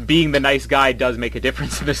maybe being the nice guy does make a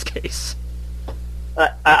difference in this case.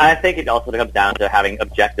 I think it also comes down to having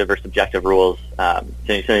objective or subjective rules. So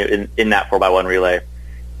in that 4x1 relay,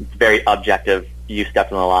 it's very objective. You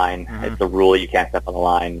stepped on the line. Mm-hmm. It's a rule you can't step on the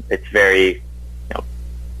line. It's very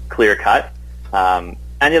clear cut. And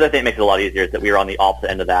the other thing that makes it a lot easier is that we were on the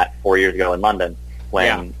opposite end of that 4 years ago in London,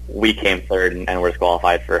 when we came third and were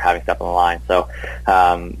disqualified for having stepped on the line. So,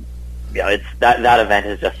 it's that event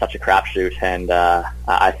is just such a crapshoot, and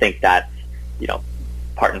I think that's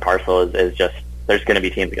part and parcel is just there's going to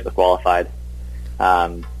be teams that get disqualified.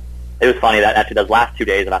 It was funny that actually those last 2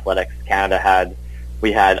 days of Athletics Canada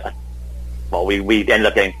we ended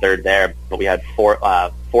up getting third there, but we had fourth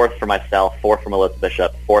for myself, fourth for Melissa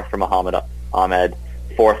Bishop, fourth for Muhammad Ahmed,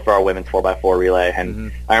 fourth for our women's 4x4 relay.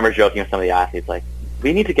 And I remember joking with some of the athletes, like,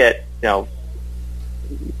 we need to get, Tokyo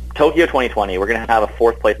 2020, we're going to have a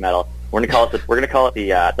fourth place medal. We're going to call it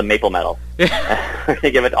the Maple Medal. We're going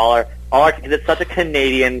to give it to all our because it's such a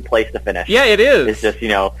Canadian place to finish. Yeah, it is. It's just,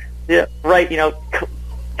 right,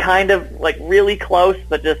 kind of like really close,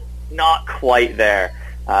 but just not quite there.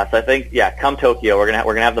 So I think, come Tokyo, we're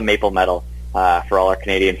gonna have the Maple Medal for all our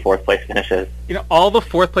Canadian fourth place finishes. All the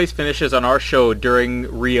fourth place finishes on our show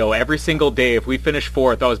during Rio, every single day, if we finish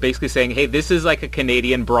fourth, I was basically saying, hey, this is like a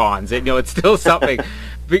Canadian bronze. It's still something.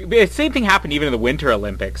 The same thing happened even in the Winter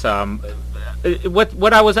Olympics.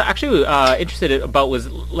 What I was actually interested about was,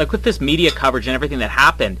 like, with this media coverage and everything that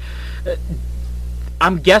happened,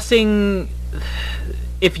 I'm guessing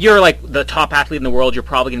if you're like the top athlete in the world, you're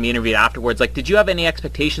probably going to be interviewed afterwards. Like, did you have any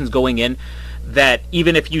expectations going in that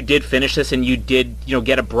even if you did finish this and you did,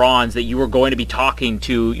 get a bronze, that you were going to be talking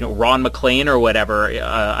to, Ron McLean or whatever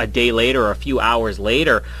a day later or a few hours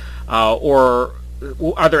later? Or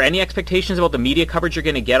are there any expectations about the media coverage you're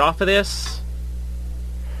going to get off of this?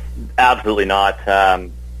 Absolutely not.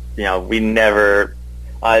 We never.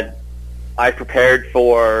 I prepared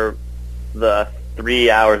for the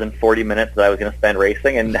 3 hours and 40 minutes that I was going to spend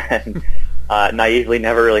racing, and then naively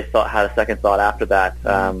never really had a second thought after that.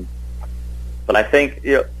 But I think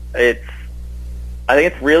it's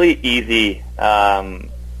really easy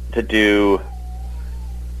to do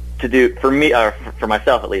for me, or for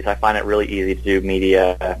myself at least. I find it really easy to do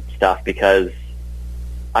media stuff because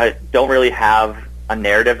I don't really have a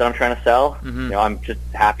narrative that I'm trying to sell. I'm just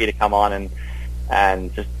happy to come on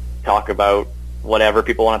and just talk about whatever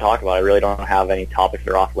people want to talk about. I really don't have any topics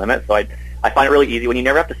that are off limits. So I find it really easy when you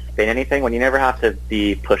never have to spin anything, when you never have to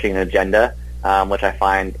be pushing an agenda, which I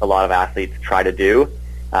find a lot of athletes try to do.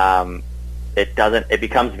 It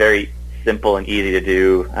becomes very simple and easy to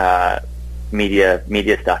do media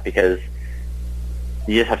stuff because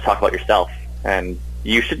you just have to talk about yourself, and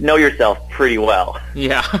you should know yourself pretty well.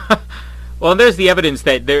 Yeah. Well, there's the evidence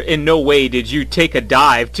that there in no way did you take a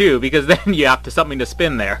dive too, because then you have something to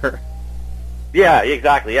spin there. Yeah,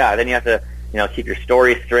 exactly. Yeah, then you have to, keep your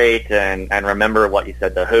story straight and remember what you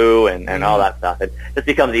said to who and all that stuff. It just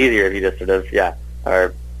becomes easier if you just sort of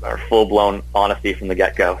are full blown honesty from the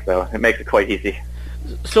get go. So it makes it quite easy.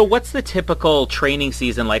 So what's the typical training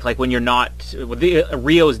season like? Like when you're not,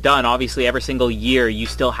 Rio's done, obviously every single year you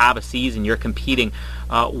still have a season, you're competing.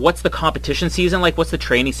 What's the competition season like? What's the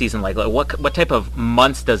training season like? What type of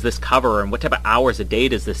months does this cover, and what type of hours a day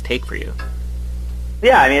does this take for you?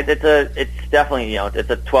 Yeah, I mean, it's definitely, it's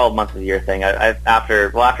a 12 months of the year thing.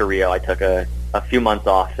 After Rio, I took a few months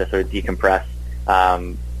off to sort of decompress.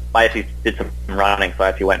 I actually did some running, so I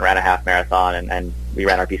actually went and ran a half marathon, and we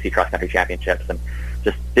ran our BC Cross Country Championships, and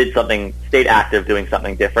just stayed active doing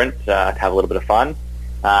something different to have a little bit of fun.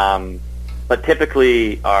 But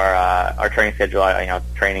typically our training schedule,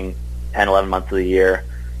 training 10, 11 months of the year,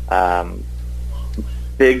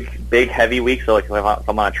 big heavy weeks. So like if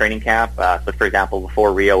I'm on a training camp, so for example,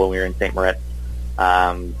 before Rio when we were in St. Moritz,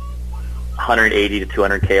 180 to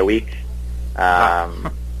 200K a week.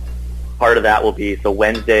 Part of that will be, so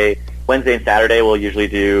Wednesday and Saturday we'll usually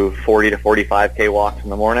do 40 to 45K walks in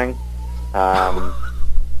the morning.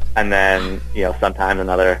 And then, sometimes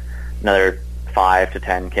another 5 to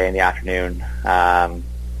 10K in the afternoon.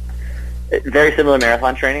 Very similar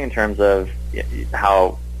marathon training in terms of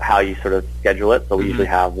how you sort of schedule it. So we usually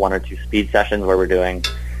have 1 or 2 speed sessions where we're doing,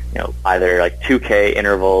 either like 2K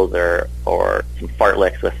intervals or some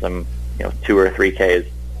fartleks with some, 2 or 3Ks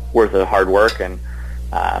worth of hard work, and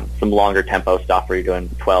some longer tempo stuff where you're doing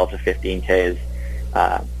 12 to 15Ks,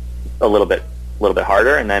 a little bit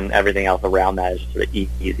harder, and then everything else around that is just sort of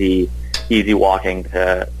easy walking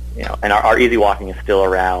to, and our easy walking is still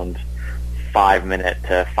around 5 minute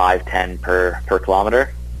to 5:10 per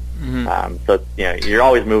kilometer. So you're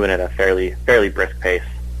always moving at a fairly brisk pace.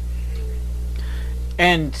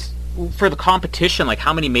 And for the competition, like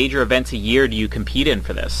how many major events a year do you compete in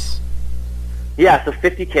for this? Yeah, so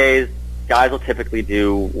 50Ks, guys will typically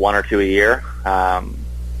do 1 or 2 a year.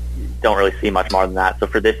 Don't really see much more than that. So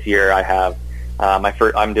for this year, I have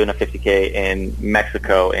I'm doing a 50K in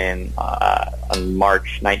Mexico on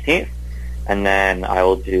March 19th, and then I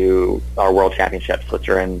will do our World Championships, which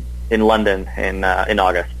are in London in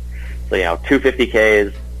August. So 2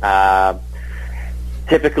 50Ks.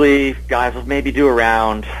 Typically, guys will maybe do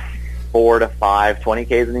around 4 to 5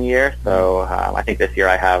 20Ks in a year. So I think this year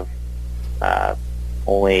I have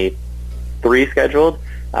only 3 scheduled,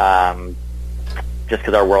 just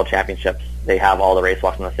because our World Championships, they have all the race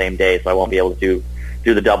walks on the same day, so I won't be able to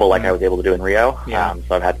do the double like I was able to do in Rio. Yeah.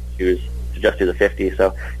 So I've had to choose to just do the 50.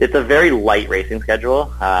 So it's a very light racing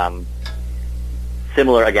schedule.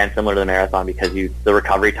 Similar to the marathon, because the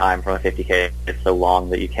recovery time from a 50K is so long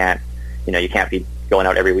that you can't be going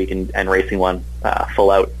out every week and racing one full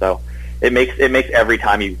out. So it makes every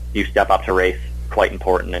time you step up to race quite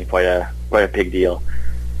important and quite a big deal.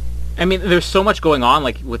 I mean, there's so much going on,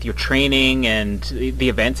 like with your training and the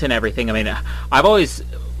events and everything. I mean, I've always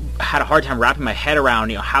had a hard time wrapping my head around,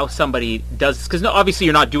 how somebody does this, because obviously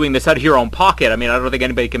you're not doing this out of your own pocket. I mean, I don't think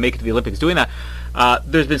anybody can make it to the Olympics doing that.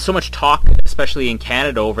 There's been so much talk, especially in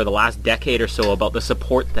Canada over the last decade or so, about the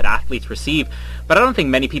support that athletes receive, but I don't think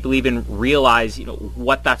many people even realize,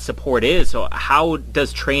 what that support is. So how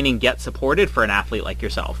does training get supported for an athlete like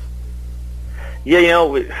yourself? Yeah,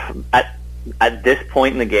 at this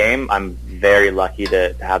point in the game, I'm very lucky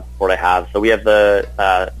to have the support I have. So we have the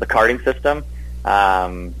carding system.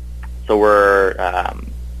 So we're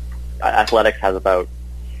athletics has about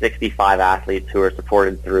 65 athletes who are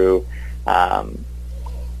supported through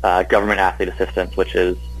government athlete assistance, which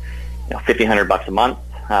is $1,500 a month,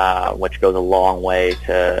 which goes a long way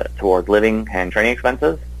towards living and training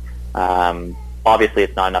expenses. Obviously,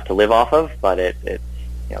 it's not enough to live off of, but it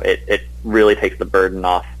really takes the burden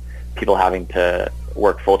off people having to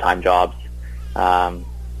work full-time jobs.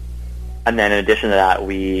 And then in addition to that,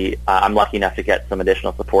 I'm lucky enough to get some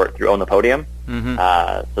additional support through Own the Podium. Mm-hmm.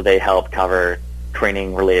 So they help cover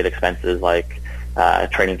training-related expenses like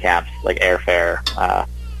training camps, like airfare,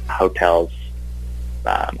 hotels,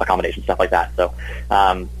 accommodation, stuff like that. So,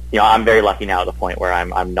 I'm very lucky now at the point where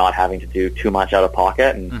I'm not having to do too much out of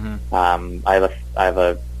pocket, and mm-hmm. I have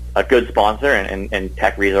a good sponsor in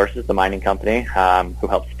Tech Resources, the mining company, who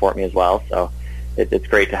helps support me as well. So it's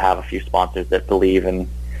great to have a few sponsors that believe in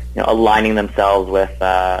aligning themselves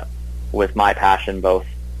with my passion, both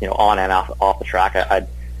on and off the track.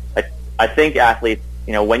 I think athletes,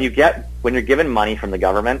 when you're given money from the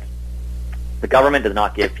government does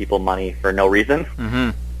not give people money for no reason.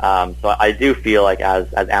 Mm-hmm. So I do feel like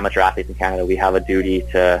as amateur athletes in Canada, we have a duty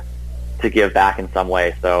to give back in some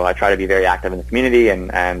way. So I try to be very active in the community and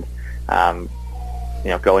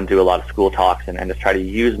go and do a lot of school talks and just try to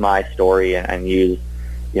use my story and use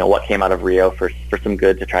what came out of Rio for some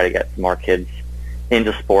good, to try to get some more kids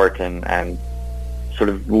into sport and sort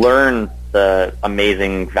of learn the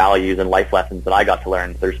amazing values and life lessons that I got to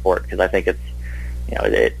learn through sport, because I think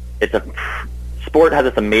sport has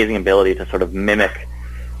this amazing ability to sort of mimic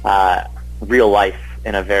real life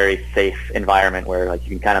in a very safe environment where you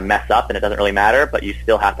can kind of mess up and it doesn't really matter, but you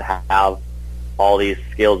still have to have all these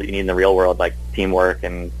skills that you need in the real world, like teamwork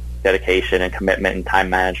and dedication and commitment and time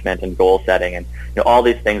management and goal setting and all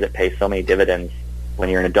these things that pay so many dividends when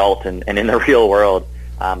you're an adult and in the real world.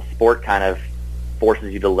 Sport kind of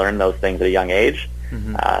forces you to learn those things at a young age.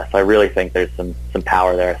 Mm-hmm. So I really think there's some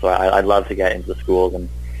power there. So I'd love to get into the schools and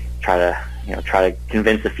try to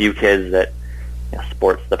convince a few kids that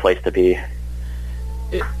sport's the place to be.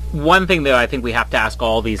 One thing that I think we have to ask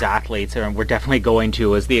all these athletes, and we're definitely going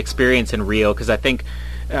to, is the experience in Rio, because I think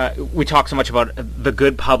we talk so much about the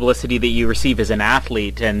good publicity that you receive as an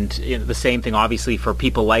athlete, and the same thing obviously for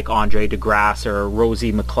people like Andre DeGrasse or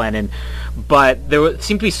Rosie McLennan, but there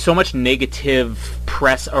seemed to be so much negative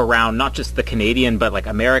press around not just the Canadian but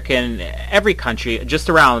American, every country, just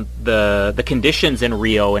around the conditions in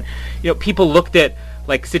Rio, and people looked at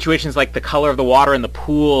situations like the color of the water in the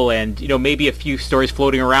pool, and maybe a few stories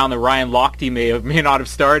floating around that Ryan Lochte may not have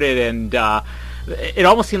started, and it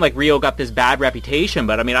almost seemed like Rio got this bad reputation.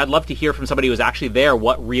 But I mean, I'd love to hear from somebody who was actually there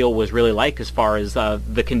what Rio was really like as far as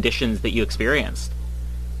the conditions that you experienced.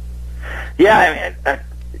 Yeah,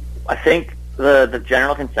 I think the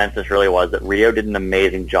general consensus really was that Rio did an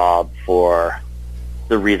amazing job for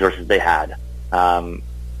the resources they had. Of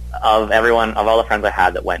all the friends I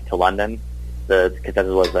had that went to London, the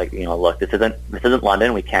consensus was look, this isn't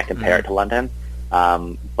London. We can't compare it to London,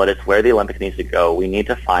 but it's where the Olympics needs to go. We need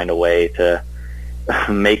to find a way to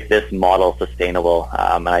make this model sustainable,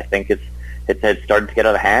 and I think it had started to get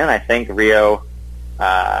out of hand. I think Rio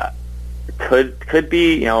could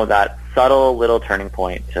be that subtle little turning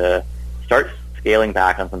point to start scaling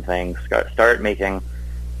back on some things, start making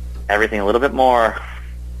everything a little bit more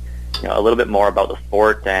about the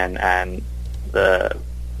sport and the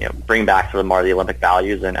bring back sort of more of the Olympic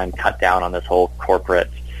values and cut down on this whole corporate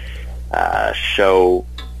show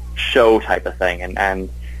type of thing. And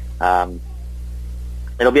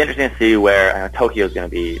it'll be interesting to see where Tokyo is going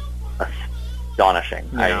to be a astonishing.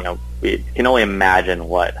 Yeah. We can only imagine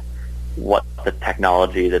what the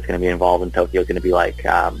technology that's going to be involved in Tokyo is going to be like.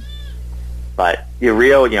 But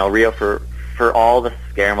Rio for all the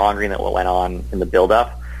scaremongering that went on in the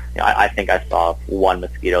build-up, I think I saw one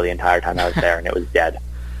mosquito the entire time I was there, and it was dead.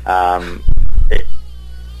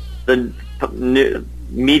 The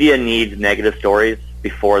media needs negative stories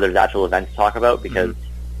before there's actual events to talk about, because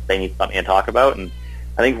they need something to talk about. And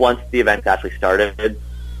I think once the events actually started,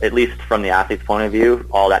 at least from the athlete's point of view,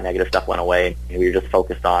 all that negative stuff went away. We were just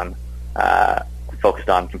focused on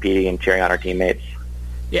competing and cheering on our teammates.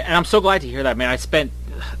 Yeah, and I'm so glad to hear that, man. I spent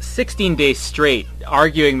 16 days straight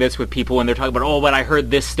arguing this with people when they're talking about, but I heard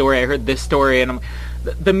this story, and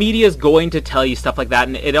the media is going to tell you stuff like that.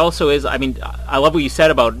 And it also is, I mean, I love what you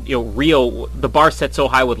said about, Rio, the bar set so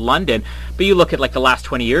high with London, but you look at like the last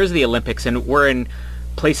 20 years of the Olympics, and we're in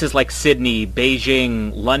places like Sydney,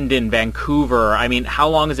 Beijing, London, Vancouver. I mean, how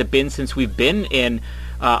long has it been since we've been in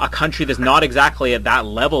a country that's not exactly at that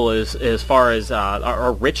level as far as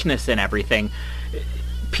our richness and everything?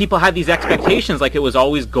 People had these expectations like it was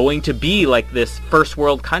always going to be like this first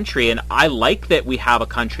world country, and I like that we have a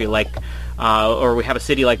country like or we have a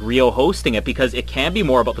city like Rio hosting it, because it can be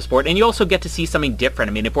more about the sport, and you also get to see something different.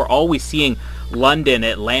 I mean, if we're always seeing London,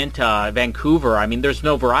 Atlanta, Vancouver, I mean, there's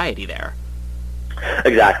no variety there.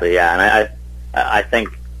 Exactly, yeah. And I think,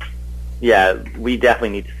 we definitely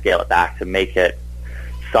need to scale it back to make it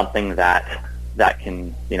something that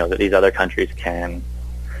can, that these other countries can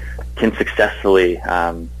successfully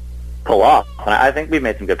pull off. And I think we've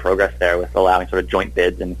made some good progress there with allowing sort of joint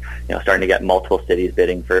bids and starting to get multiple cities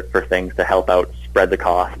bidding for things to help out spread the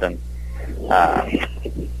cost, and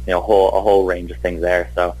a whole range of things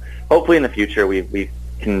there. So hopefully in the future we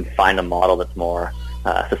can find a model that's more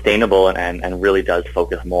sustainable and really does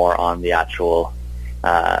focus more on the actual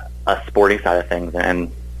sporting side of things,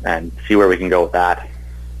 and see where we can go with that.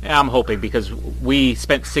 Yeah, I'm hoping, because we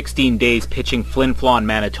spent 16 days pitching Flin Flon,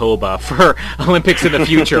 Manitoba for Olympics in the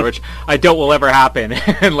future, which I doubt will ever happen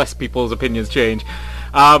unless people's opinions change.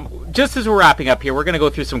 Just as we're wrapping up here, we're going to go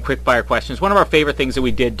through some quick-fire questions. One of our favorite things that we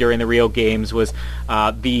did during the Rio Games was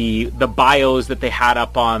the bios that they had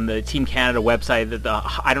up on the Team Canada website.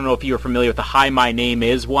 I don't know if you were familiar with the Hi, My Name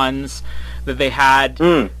Is ones that they had.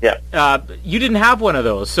 Yeah. You didn't have one of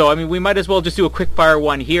those, so I mean, we might as well just do a quick-fire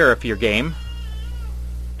one here if you're game.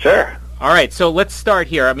 Sure. All right, so let's start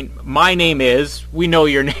here. I mean, my name is, we know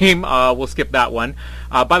your name. We'll skip that one.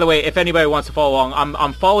 By the way, if anybody wants to follow along,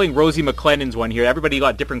 I'm following Rosie McLennan's one here. Everybody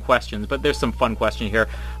got different questions, but there's some fun question here.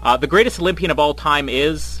 The greatest Olympian of all time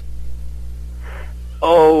is?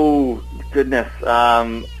 Oh, goodness.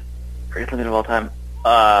 Greatest Olympian of all time.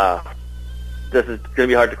 This is going to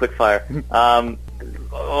be hard to quick fire.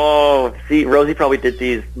 Rosie probably did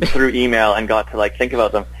these through email and got to think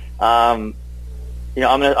about them.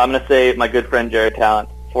 I'm gonna say my good friend Jared Talent,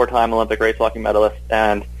 4-time Olympic race walking medalist,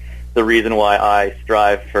 and the reason why I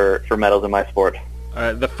strive for medals in my sport.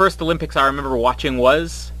 The first Olympics I remember watching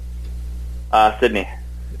was? Sydney.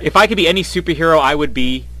 If I could be any superhero, I would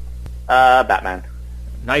be? Batman.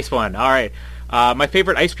 Nice one. All right. My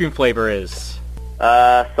favorite ice cream flavor is?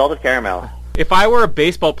 Salted caramel. If I were a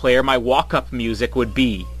baseball player, my walk-up music would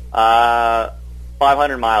be?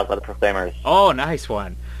 500 Miles by the Proclaimers. Oh, nice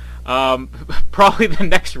one. Probably the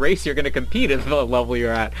next race you're going to compete at the level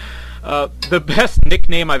you're at. The best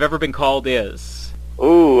nickname I've ever been called is?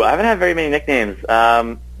 Ooh, I haven't had very many nicknames.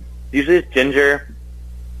 Usually it's Ginger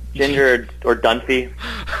or Dunphy.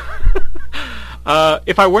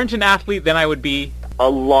 If I weren't an athlete, then I would be? A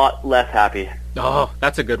lot less happy. Oh,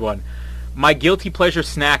 that's a good one. My guilty pleasure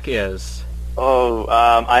snack is?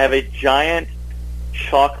 I have a giant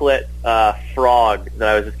chocolate frog that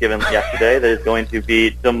I was just given yesterday that is going to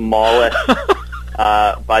be demolished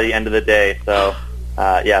by the end of the day. So,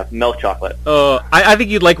 milk chocolate. I think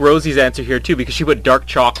you'd like Rosie's answer here, too, because she put dark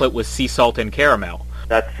chocolate with sea salt and caramel.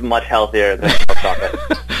 That's much healthier than milk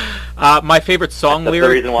chocolate. My favorite song lyric... That's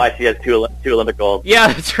the reason why she has two Olympic golds. Yeah,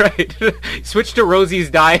 that's right. Switch to Rosie's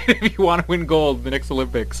diet if you want to win gold in the next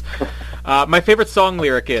Olympics. My favorite song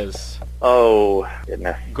lyric is? Oh,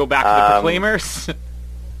 goodness. Go back to the Proclaimers?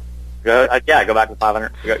 Go back to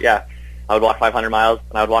 500. I would walk 500 miles,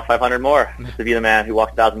 and I would walk 500 more to be the man who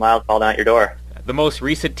walks 1,000 miles falling out your door. The most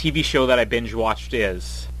recent TV show that I binge-watched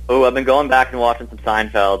is? Oh, I've been going back and watching some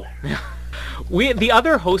Seinfeld. The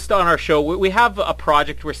other host on our show, we have a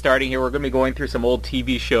project we're starting here. We're going to be going through some old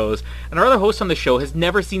TV shows, and our other host on the show has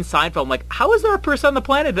never seen Seinfeld. I'm like, how is there a person on the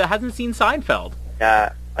planet that hasn't seen Seinfeld?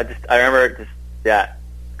 Yeah, I remember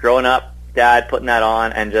growing up, Dad putting that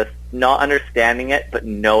on and just not understanding it, but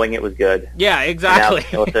knowing it was good. Yeah, exactly.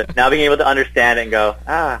 Now being able to understand it and go,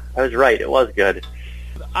 I was right, it was good.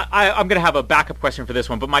 I'm going to have a backup question for this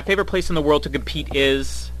one, but my favorite place in the world to compete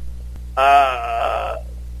is?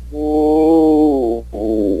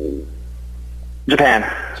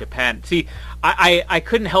 Japan. See, I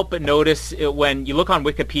couldn't help but notice when you look on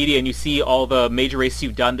Wikipedia and you see all the major races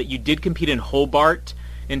you've done that you did compete in Hobart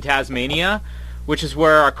in Tasmania, which is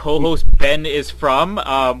where our co-host Ben is from,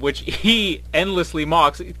 which he endlessly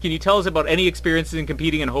mocks. Can you tell us about any experiences in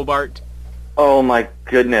competing in Hobart? Oh my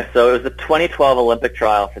goodness. So it was the 2012 Olympic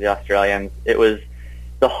trial for the Australians. It was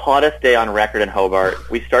the hottest day on record in Hobart.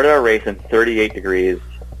 We started our race in 38 degrees.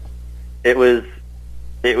 It was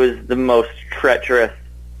the most treacherous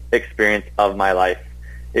experience of my life.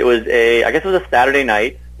 I guess it was a Saturday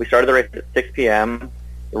night. We started the race at 6 p.m.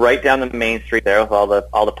 right down the main street there with all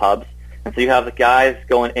the pubs. And so you have the guys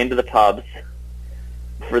going into the pubs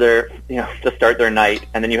for their, to start their night,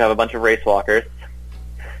 and then you have a bunch of race walkers.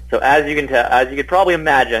 So as you could probably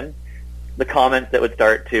imagine, the comments that would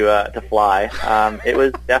start to fly. It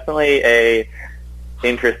was definitely a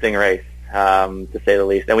interesting race, to say the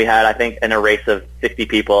least. And we had, I think, in a race of 60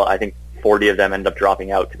 people, I think 40 of them ended up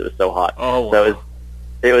dropping out because it was so hot. Oh, wow. So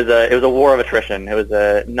it was a war of attrition. It was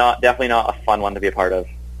definitely not a fun one to be a part of.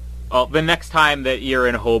 Well, the next time that you're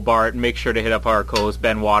in Hobart, make sure to hit up our co-host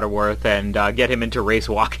Ben Waterworth and get him into race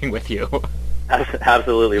walking with you.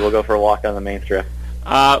 Absolutely, we'll go for a walk on the main strip.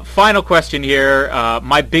 Final question here.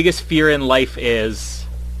 My biggest fear in life is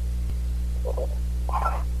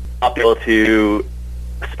not be able to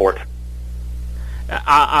sport.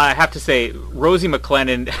 I have to say, Rosie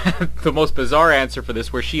McLennan, the most bizarre answer for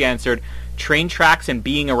this, where she answered train tracks and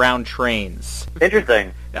being around trains.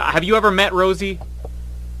 Interesting. Have you ever met Rosie?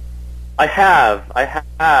 I have,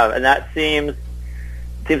 and that seems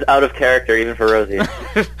out of character even for Rosie.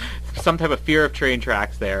 Some type of fear of train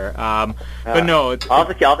tracks there, but no. I'll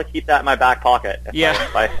have to keep that in my back pocket.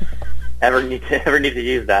 If I ever need to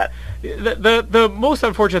use that. The most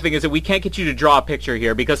unfortunate thing is that we can't get you to draw a picture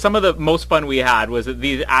here, because some of the most fun we had was that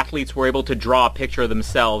these athletes were able to draw a picture of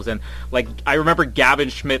themselves, and like I remember Gavin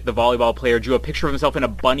Schmidt, the volleyball player, drew a picture of himself in a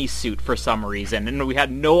bunny suit for some reason, and we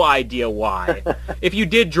had no idea why. If you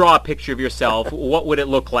did draw a picture of yourself, what would it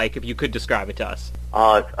look like if you could describe it to us?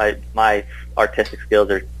 My artistic skills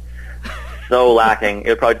are so lacking. It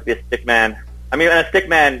would probably be a stick man. I mean, and a stick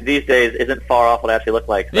man these days isn't far off what I actually look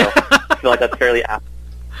like, so I feel like that's fairly apt.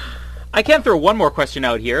 I can throw one more question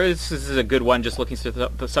out here. This is a good one, just looking through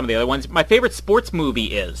some of the other ones. My favorite sports movie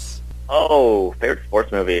is? Oh, favorite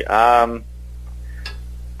sports movie?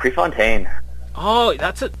 Prefontaine. Oh,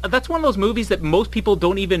 that's one of those movies that most people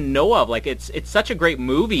don't even know of. Like, it's such a great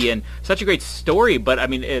movie and such a great story, but I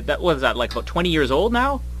mean, that was like about 20 years old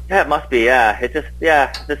now? Yeah, it must be, yeah. Just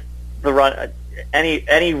the run.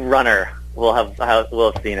 Any runner will have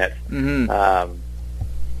seen it. Mm-hmm.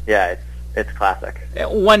 Yeah, it's classic.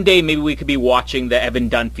 One day, maybe we could be watching the Evan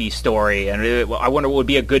Dunphy story, and I wonder what would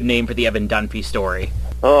be a good name for the Evan Dunphy story.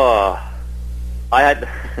 Oh, a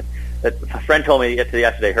friend told me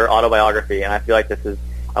yesterday her autobiography, and I feel like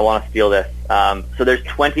I want to steal this. So there's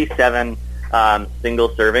 27 single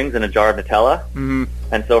servings in a jar of Nutella, mm-hmm.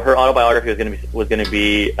 and so her autobiography was going to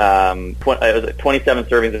be 27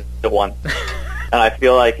 servings at once, and I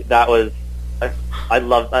feel like that was. I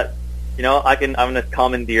love that. I'm going to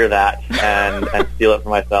commandeer that and steal it for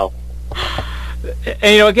myself.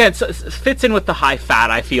 And, again, it fits in with the high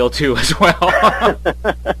fat, I feel, too, as well.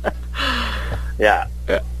 Yeah.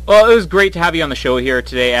 Well, it was great to have you on the show here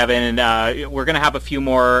today, Evan. And we're going to have a few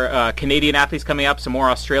more Canadian athletes coming up, some more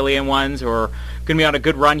Australian ones. We're going to be on a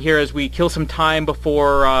good run here as we kill some time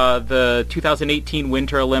before the 2018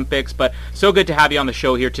 Winter Olympics. But so good to have you on the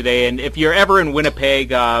show here today. And if you're ever in Winnipeg,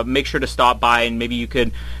 make sure to stop by, and maybe you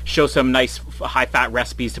could show some nice high-fat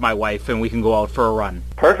recipes to my wife, and we can go out for a run.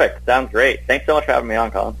 Perfect. Sounds great. Thanks so much for having me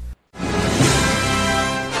on, Colin.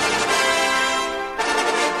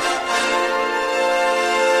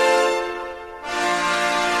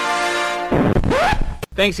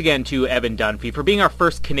 Thanks again to Evan Dunphy for being our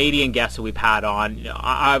first Canadian guest that we've had on.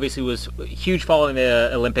 I obviously was huge following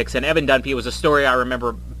the Olympics, and Evan Dunphy was a story I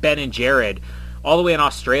remember Ben and Jared all the way in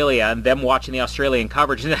Australia and them watching the Australian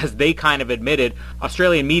coverage. And as they kind of admitted,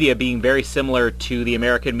 Australian media being very similar to the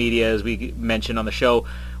American media, as we mentioned on the show,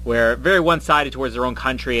 where very one-sided towards their own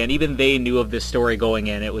country, and even they knew of this story going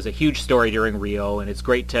in. It was a huge story during Rio, and it's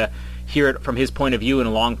great to hear it from his point of view in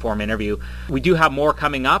a long-form interview. We do have more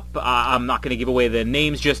coming up. I'm not going to give away the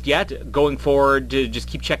names just yet. Going forward, just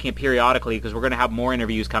keep checking it periodically because we're going to have more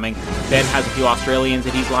interviews coming. Ben has a few Australians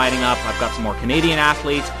that he's lining up. I've got some more Canadian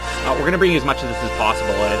athletes. We're going to bring you as much of this as possible.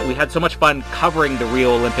 And we had so much fun covering the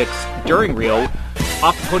Rio Olympics during Rio.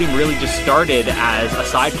 Off the Podium really just started as a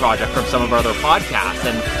side project from some of our other podcasts,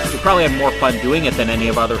 and we probably had more fun doing it than any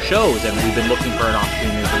of our other shows, and we've been looking for an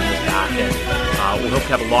opportunity to bring this back, and we hope to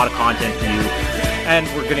have a lot of content for you. And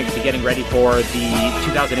we're going to be getting ready for the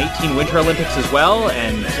 2018 Winter Olympics as well,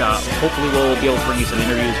 and hopefully we'll be able to bring you some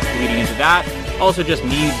interviews leading into that. Also just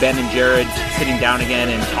me, Ben, and Jared sitting down again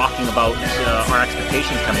and talking about our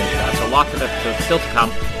expectations coming into that. So lots of episodes still to come.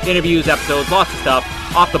 Interviews, episodes, lots of stuff.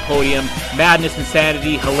 Off the Podium, madness,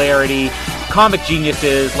 insanity, hilarity, comic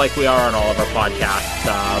geniuses like we are on all of our podcasts.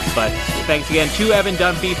 But thanks again to Evan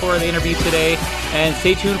Dunphy for the interview today, and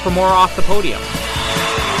stay tuned for more Off the Podium.